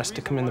didn't want us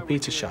to come in the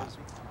pizza shop.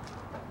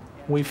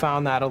 We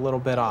found that a little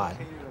bit odd.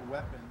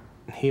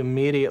 He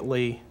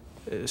immediately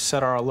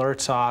set our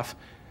alerts off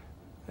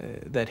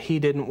that he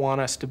didn't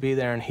want us to be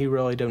there and he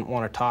really didn't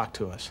want to talk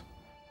to us.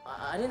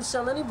 I didn't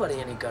sell anybody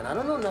any gun. I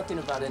don't know nothing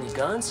about any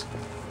guns.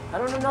 I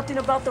don't know nothing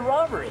about the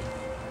robbery.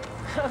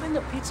 I'm in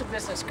the pizza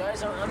business,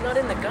 guys. I'm not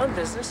in the gun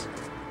business.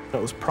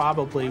 It was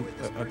probably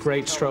a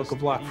great stroke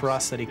of luck for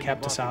us that he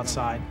kept us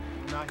outside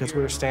because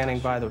we were standing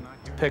by the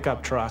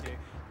pickup truck.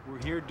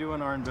 We're here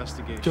doing our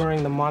investigation.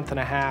 During the month and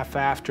a half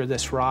after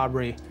this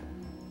robbery,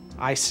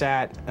 I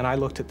sat and I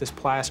looked at this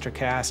plaster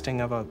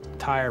casting of a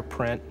tire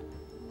print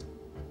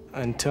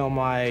until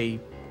my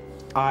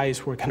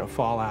eyes were gonna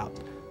fall out.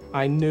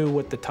 I knew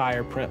what the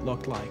tire print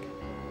looked like.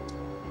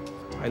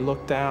 I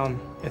looked down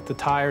at the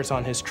tires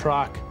on his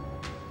truck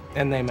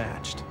and they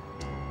matched.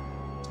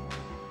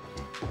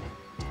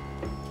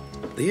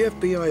 The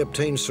FBI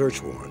obtained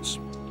search warrants.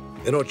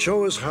 In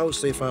Ochoa's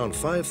house, they found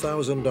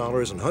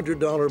 $5,000 and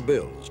 $100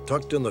 bills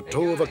tucked in the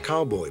toe of a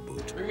cowboy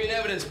boot. Bring me an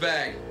evidence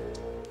bag.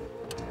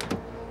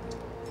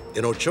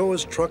 In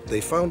Ochoa's truck,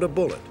 they found a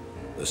bullet,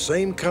 the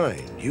same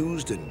kind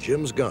used in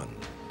Jim's gun.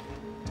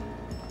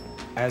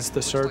 As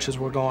the searches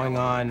were going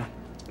on,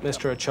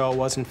 Mr. Ochoa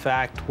was in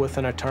fact with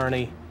an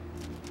attorney,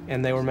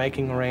 and they were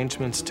making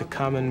arrangements to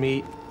come and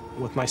meet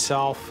with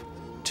myself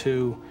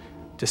to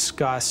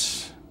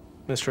discuss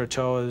Mr.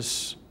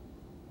 Ochoa's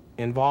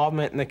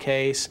involvement in the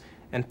case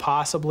and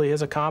possibly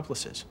his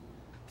accomplices.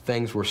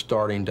 things were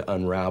starting to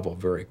unravel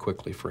very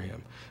quickly for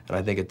him. And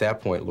I think at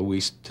that point,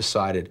 Luis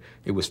decided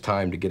it was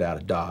time to get out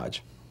of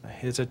Dodge.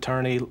 His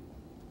attorney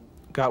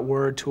got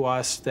word to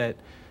us that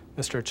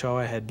Mr.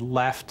 Ochoa had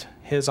left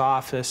his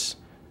office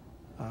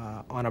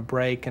on a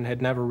break and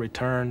had never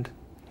returned.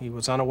 He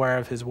was unaware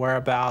of his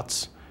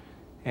whereabouts,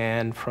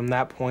 and from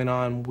that point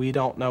on, we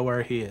don't know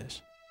where he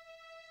is.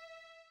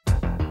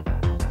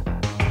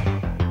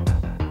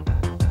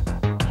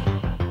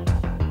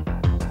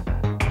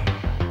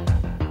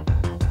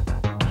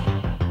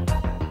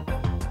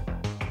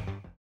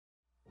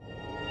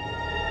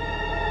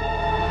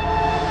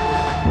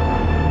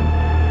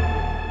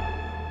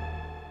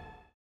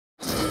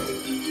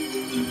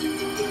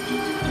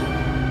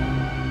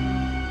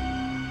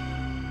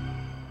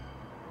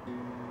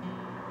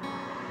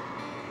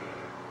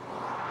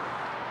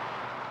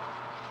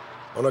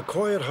 On a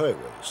quiet highway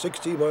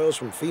 60 miles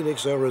from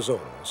Phoenix,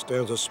 Arizona,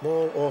 stands a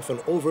small,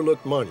 often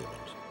overlooked monument,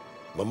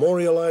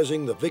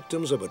 memorializing the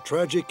victims of a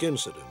tragic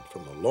incident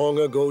from the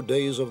long-ago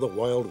days of the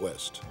Wild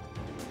West.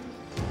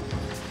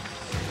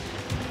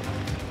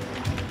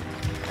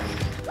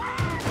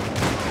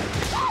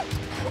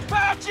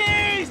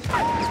 Apaches!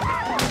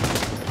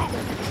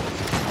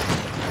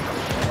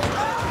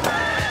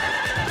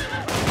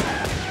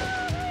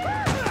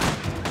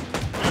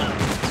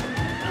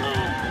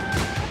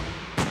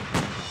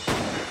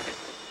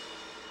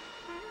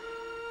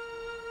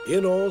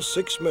 In all,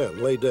 6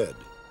 men lay dead.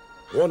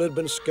 One had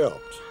been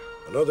scalped.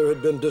 Another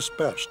had been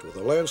dispatched with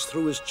a lance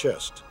through his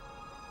chest.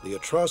 The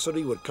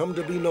atrocity would come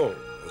to be known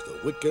as the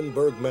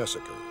Wickenburg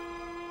Massacre.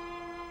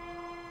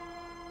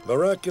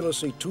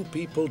 Miraculously, 2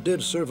 people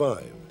did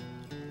survive.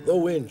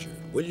 Though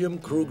injured, William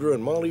Kruger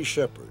and Molly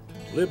Shepard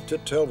lived to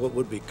tell what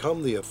would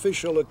become the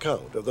official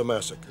account of the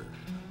massacre.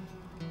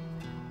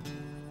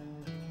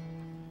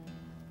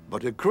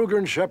 But did Kruger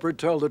and Shepard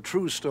tell the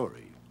true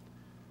story?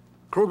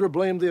 Kruger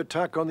blamed the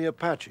attack on the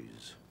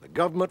Apaches. The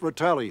government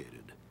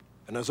retaliated,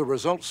 and as a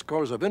result,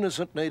 scores of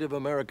innocent Native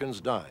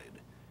Americans died.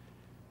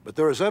 But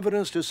there is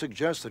evidence to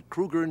suggest that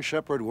Kruger and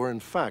Shepard were in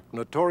fact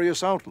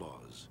notorious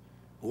outlaws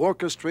who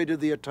orchestrated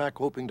the attack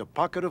hoping to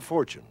pocket a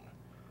fortune.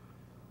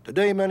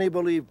 Today, many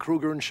believe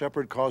Kruger and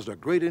Shepard caused a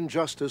great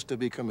injustice to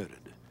be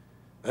committed,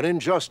 an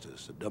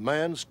injustice that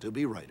demands to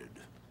be righted.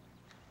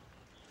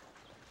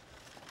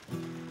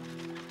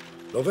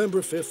 November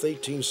 5th,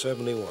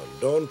 1871,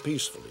 dawned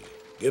peacefully,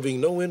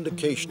 giving no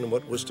indication of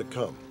what was to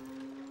come.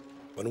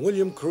 When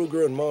William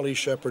Kruger and Molly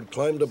Shepard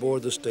climbed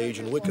aboard the stage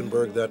in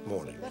Wickenburg that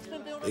morning,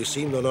 they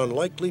seemed an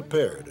unlikely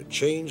pair to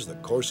change the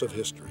course of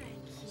history.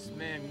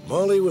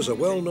 Molly was a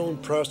well-known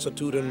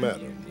prostitute and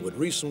madam who had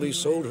recently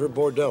sold her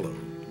bordello.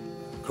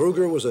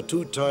 Kruger was a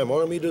 2-time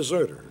Army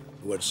deserter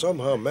who had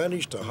somehow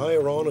managed to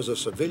hire on as a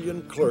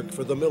civilian clerk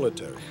for the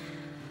military.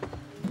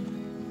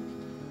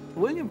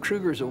 William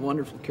Kruger is a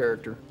wonderful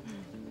character.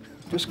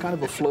 Just kind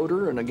of a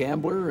floater and a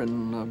gambler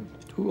and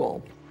who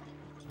all.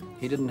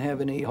 He didn't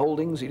have any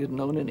holdings, he didn't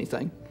own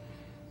anything,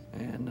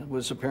 and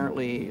was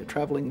apparently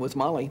traveling with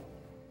Molly.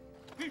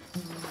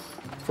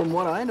 From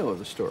what I know of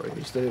the story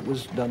is that it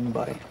was done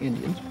by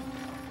Indians,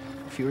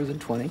 fewer than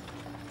 20,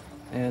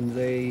 and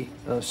they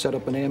set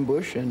up an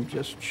ambush and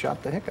just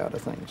shot the heck out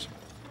of things.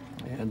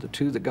 And the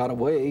 2 that got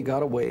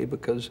away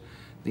because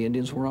the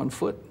Indians were on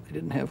foot. They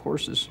didn't have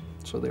horses,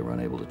 so they were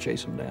unable to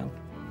chase them down.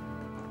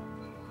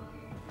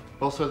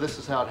 Well, so this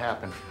is how it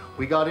happened.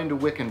 We got into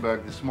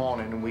Wickenburg this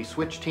morning and we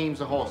switched teams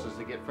of horses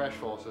to get fresh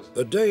horses.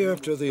 The day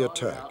after the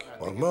attack,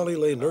 while Molly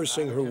lay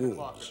nursing her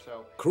wounds,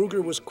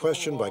 Kruger was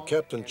questioned by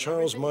Captain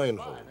Charles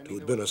Meinhold, who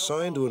had been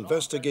assigned to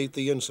investigate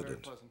the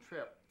incident.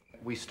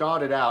 We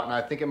started out, and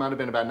I think it might have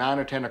been about 9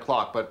 or 10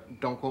 o'clock, but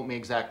don't quote me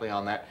exactly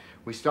on that.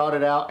 We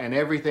started out and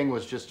everything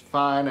was just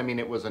fine. I mean,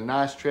 it was a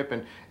nice trip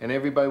and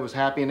everybody was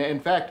happy. And in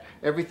fact,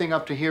 everything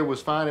up to here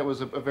was fine. It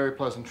was a very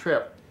pleasant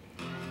trip.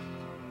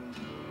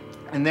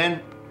 And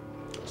then,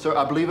 so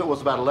I believe it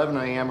was about 11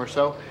 a.m. or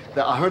so,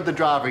 that I heard the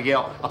driver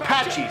yell,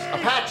 "Apaches,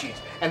 Apaches!"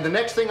 And the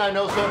next thing I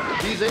know, sir,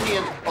 these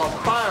Indians are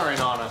firing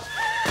on us.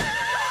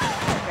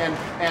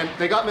 And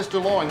they got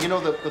Mr. Loring, you know,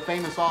 the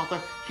famous author?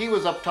 He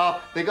was up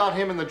top. They got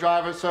him and the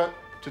driver, sir.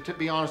 To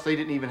be honest, they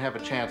didn't even have a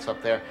chance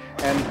up there.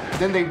 And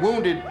then they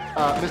wounded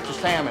Mr.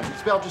 Salmon. It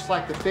spelled just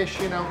like the fish,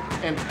 you know.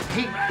 And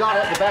he got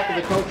at the back of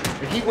the coach,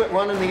 and he went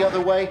running the other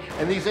way.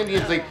 And these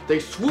Indians, they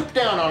swooped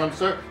down on him,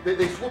 sir.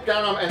 They swooped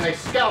down on him, and they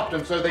scalped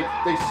him, sir.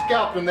 They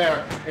scalped him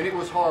there, and it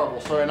was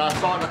horrible, sir. And I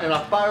saw him, and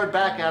I fired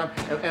back at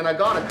him, and I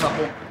got a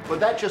couple. But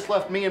that just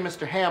left me and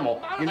Mr.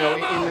 Hamill, you know,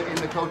 in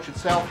the coach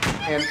itself.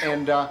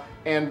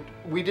 And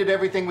we did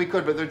everything we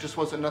could, but there just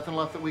wasn't nothing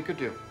left that we could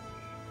do.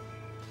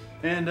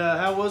 And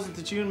how was it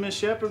that you and Miss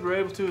Shepard were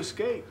able to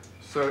escape?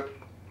 Sir,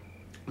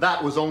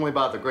 that was only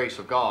by the grace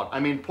of God. I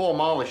mean, poor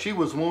Molly, she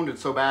was wounded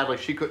so badly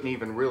she couldn't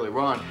even really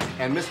run.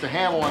 And Mr.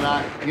 Hamill and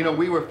I, you know,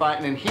 we were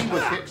fighting, and he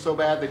was hit so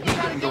bad that he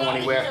couldn't go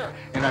anywhere.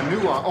 And I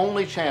knew our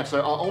only chance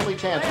was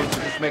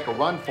to just make a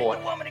run for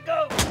it.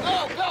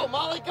 Go,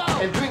 Molly, go!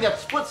 And during that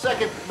split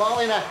second,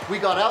 Molly and I, we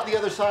got out the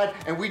other side,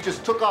 and we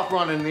just took off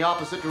running in the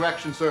opposite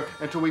direction, sir,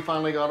 until we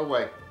finally got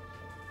away.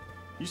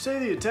 You say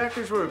the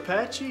attackers were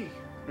Apache?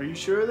 Are you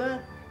sure of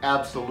that?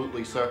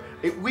 Absolutely, sir.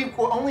 We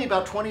were only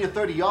about 20 or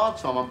 30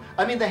 yards from them.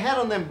 I mean, they had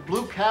on them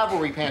blue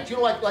cavalry pants. You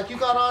know, like you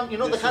got on, you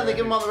know, Yes, the kind sir, they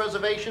give them on the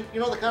reservation? You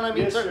know the kind I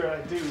mean, yes, sir,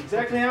 I do.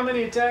 Exactly how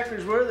many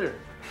attackers were there?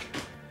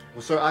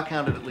 Well, sir, I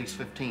counted at least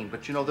 15,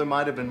 but you know, there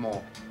might have been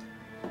more.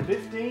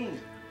 15?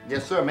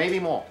 Yes, sir,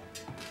 maybe more.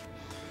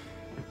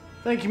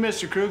 Thank you,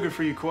 Mr. Kruger,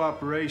 for your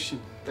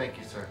cooperation. Thank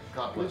you, sir.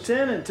 God bless.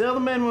 Lieutenant, tell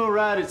the men we'll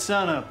ride at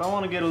sunup. I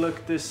want to get a look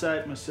at this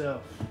site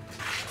myself.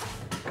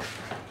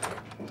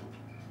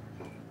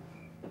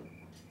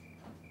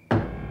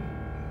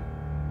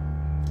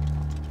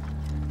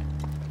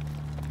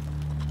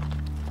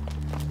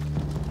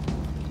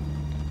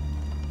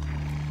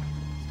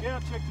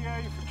 Scout, check the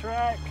area for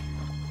track.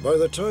 By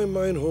the time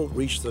Meinhold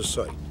reached the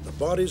site, the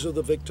bodies of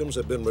the victims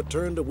had been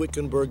returned to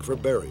Wickenburg for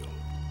burial.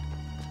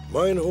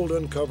 Meinhold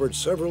uncovered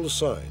several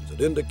signs that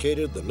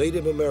indicated the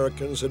Native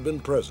Americans had been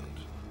present.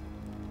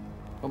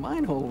 Well,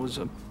 Meinhold was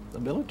a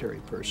military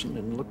person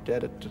and looked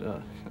at it,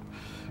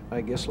 I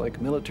guess, like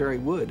military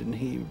would, and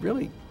he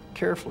really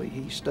carefully,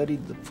 he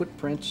studied the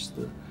footprints,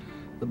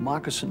 the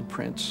moccasin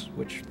prints,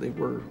 which they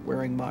were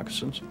wearing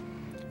moccasins,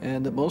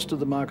 and that most of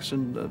the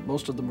moccasin,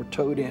 most of them were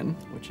toed in,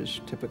 which is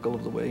typical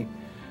of the way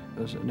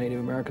as Native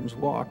Americans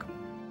walk.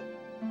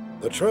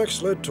 The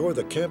tracks led toward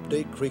the Camp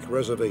Date Creek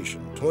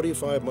Reservation,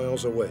 25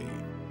 miles away.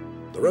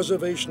 The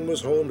reservation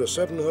was home to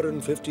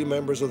 750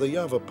 members of the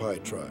Yavapai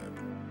tribe.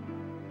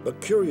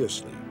 But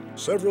curiously,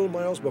 several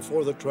miles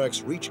before the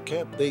tracks reached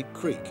Camp Date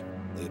Creek,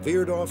 they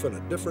veered off in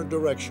a different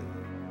direction.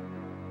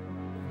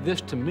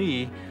 This, to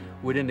me,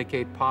 would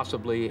indicate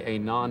possibly a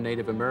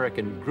non-Native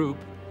American group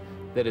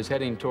that is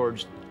heading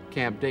towards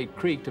Camp Date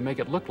Creek to make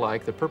it look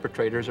like the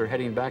perpetrators are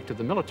heading back to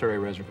the military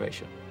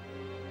reservation.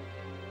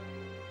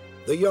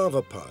 The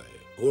Yavapai,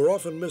 who are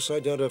often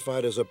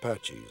misidentified as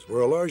Apaches,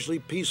 were a largely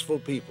peaceful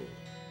people.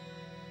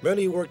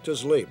 Many worked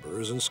as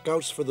laborers and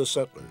scouts for the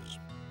settlers.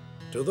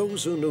 To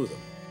those who knew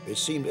them, it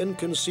seemed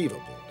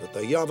inconceivable that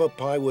the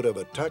Yavapai would have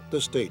attacked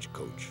the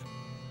stagecoach.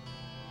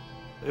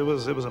 It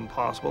was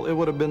impossible. It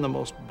would have been the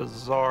most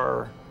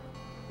bizarre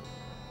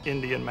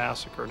Indian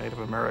massacre, Native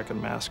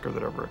American massacre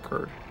that ever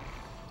occurred.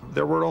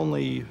 There were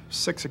only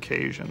 6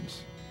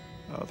 occasions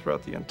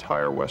throughout the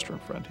entire western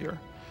frontier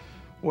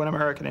when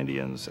American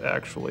Indians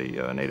actually,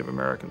 Native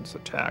Americans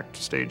attacked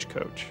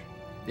stagecoach.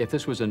 If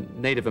this was a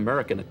Native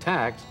American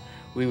attack,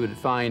 we would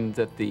find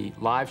that the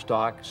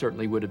livestock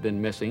certainly would have been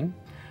missing.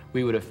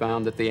 We would have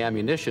found that the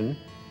ammunition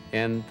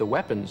and the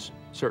weapons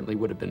certainly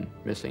would have been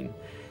missing.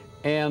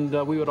 And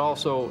we would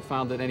also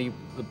found that any of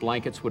the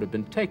blankets would have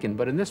been taken.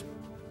 But in this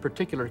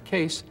particular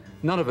case,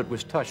 none of it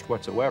was touched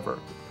whatsoever.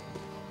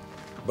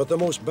 But the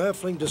most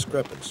baffling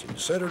discrepancy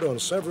centered on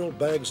several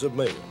bags of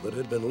mail that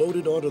had been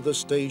loaded onto the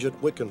stage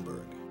at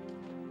Wickenburg.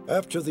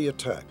 After the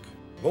attack,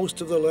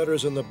 most of the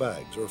letters in the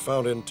bags were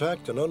found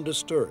intact and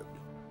undisturbed.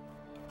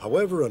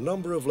 However, a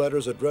number of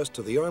letters addressed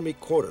to the Army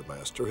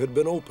quartermaster had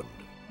been opened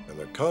and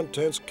their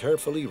contents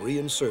carefully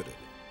reinserted.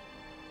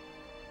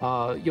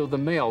 You know, the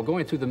mail,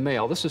 going through the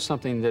mail, this is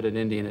something that an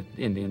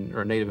Indian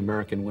or Native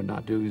American would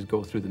not do, is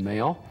go through the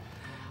mail.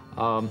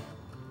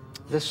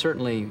 This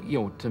certainly, you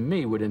know, to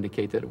me would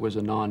indicate that it was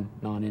a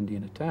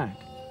non-Indian attack.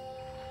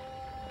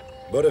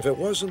 But if it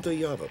wasn't the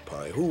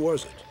Yavapai, who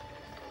was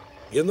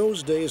it? In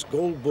those days,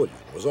 gold bullion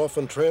was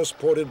often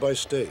transported by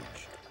stage.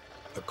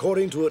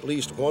 According to at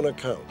least one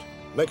account,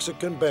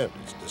 Mexican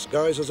bandits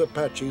disguised as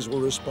Apaches were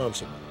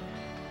responsible.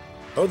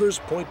 Others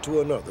point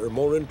to another,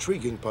 more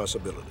intriguing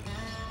possibility.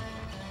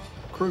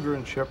 Kruger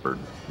and Shepard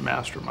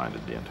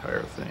masterminded the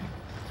entire thing.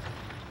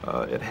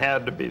 It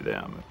had to be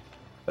them.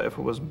 If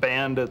it was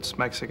bandits,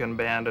 Mexican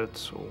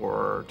bandits,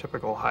 or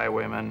typical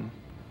highwaymen,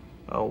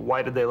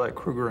 why did they let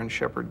Kruger and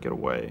Shepard get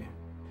away?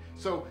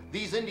 So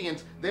these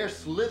Indians, they're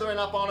slithering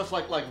up on us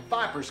like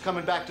vipers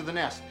coming back to the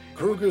nest.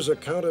 Kruger's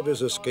account of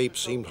his escape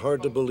seemed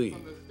hard to believe,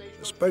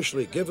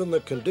 especially given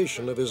the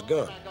condition of his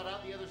gun.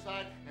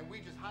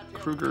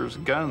 Kruger's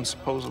gun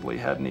supposedly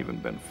hadn't even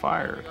been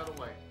fired.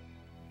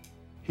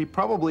 He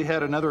probably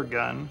had another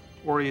gun,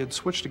 or he had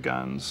switched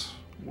guns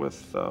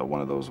with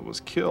one of those that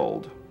was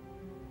killed,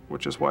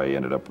 which is why he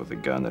ended up with a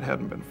gun that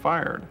hadn't been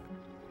fired.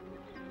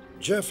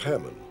 Jeff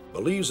Hammond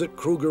believes that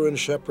Kruger and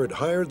Shepard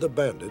hired the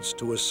bandits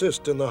to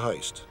assist in the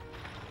heist.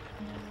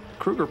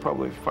 Kruger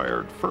probably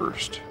fired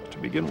first to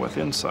begin with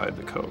inside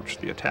the coach,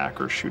 the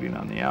attacker shooting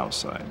on the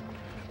outside.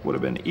 Would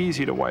have been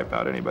easy to wipe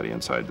out anybody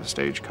inside the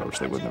stagecoach.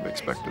 They wouldn't have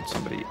expected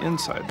somebody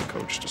inside the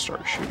coach to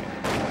start shooting.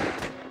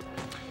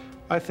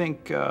 I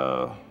think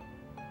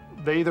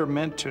they either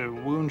meant to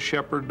wound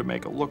Shepard to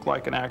make it look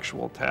like an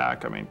actual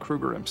attack. I mean,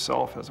 Kruger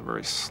himself has a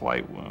very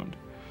slight wound.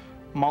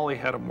 Molly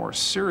had a more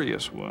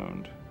serious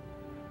wound,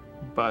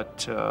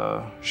 but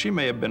she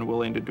may have been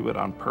willing to do it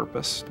on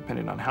purpose,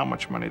 depending on how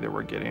much money they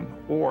were getting,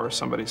 or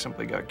somebody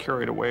simply got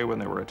carried away when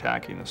they were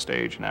attacking the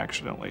stage and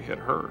accidentally hit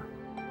her.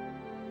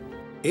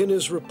 In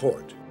his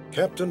report,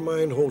 Captain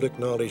Meinhold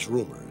acknowledged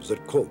rumors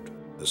that, quote,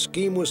 the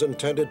scheme was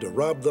intended to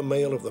rob the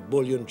mail of the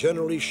bullion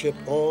generally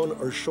shipped on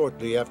or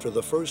shortly after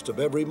the first of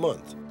every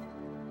month.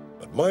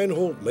 But but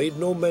Meinhold made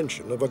no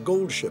mention of a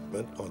gold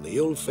shipment on the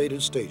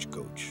ill-fated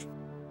stagecoach.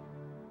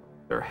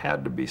 There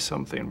had to be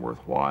something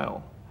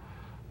worthwhile.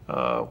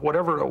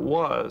 Whatever it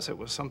was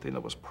something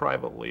that was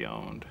privately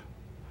owned.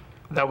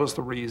 That was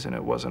the reason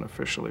it wasn't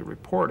officially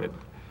reported.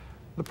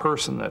 The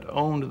person that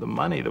owned the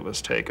money that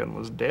was taken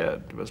was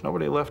dead. There was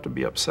nobody left to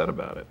be upset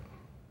about it.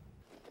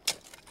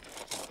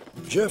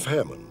 Jeff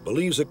Hammond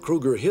believes that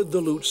Kruger hid the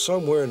loot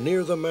somewhere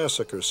near the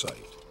massacre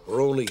site, where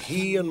only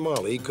he and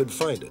Molly could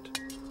find it.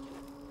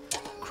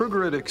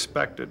 Kruger had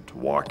expected to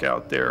walk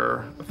out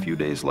there a few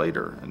days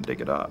later and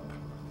dig it up.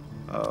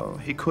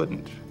 He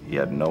couldn't. He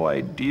had no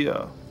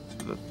idea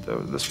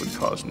that this would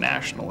cause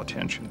national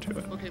attention to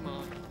it.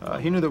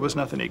 He knew there was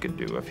nothing he could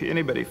do. If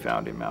anybody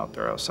found him out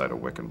there outside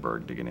of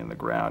Wickenburg digging in the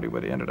ground, he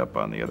would have ended up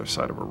on the other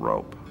side of a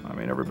rope. I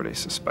mean, everybody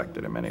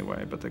suspected him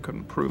anyway, but they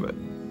couldn't prove it.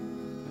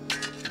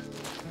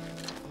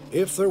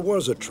 If there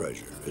was a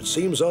treasure, it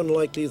seems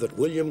unlikely that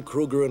William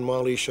Kruger and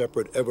Molly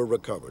Shepard ever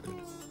recovered it.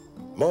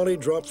 Molly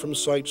dropped from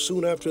sight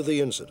soon after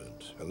the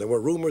incident, and there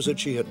were rumors that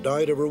she had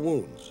died of her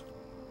wounds.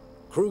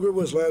 Kruger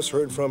was last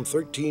heard from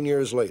 13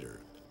 years later,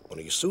 when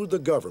he sued the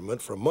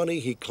government for money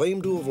he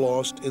claimed to have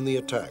lost in the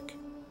attack.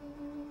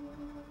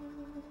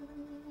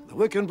 The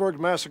Wickenburg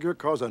massacre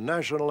caused a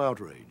national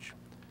outrage.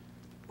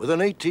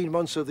 Within 18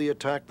 months of the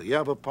attack, the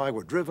Yavapai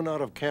were driven out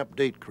of Camp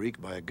Date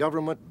Creek by a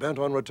government bent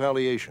on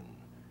retaliation.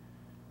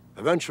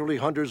 Eventually,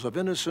 hundreds of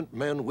innocent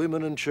men,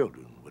 women, and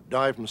children would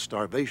die from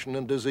starvation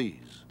and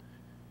disease.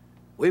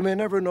 We may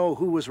never know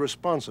who was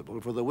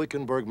responsible for the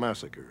Wickenburg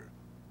massacre,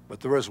 but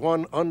there is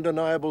one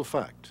undeniable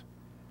fact.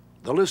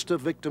 The list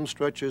of victims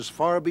stretches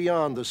far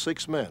beyond the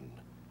 6 men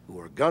who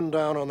were gunned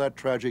down on that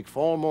tragic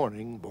fall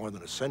morning more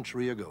than a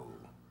century ago.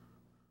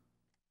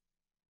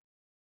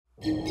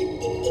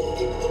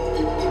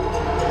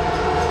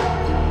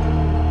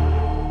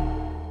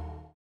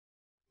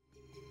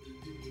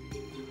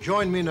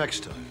 Join me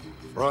next time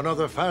for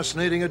another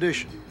fascinating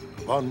edition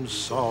of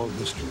Unsolved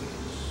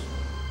Mysteries.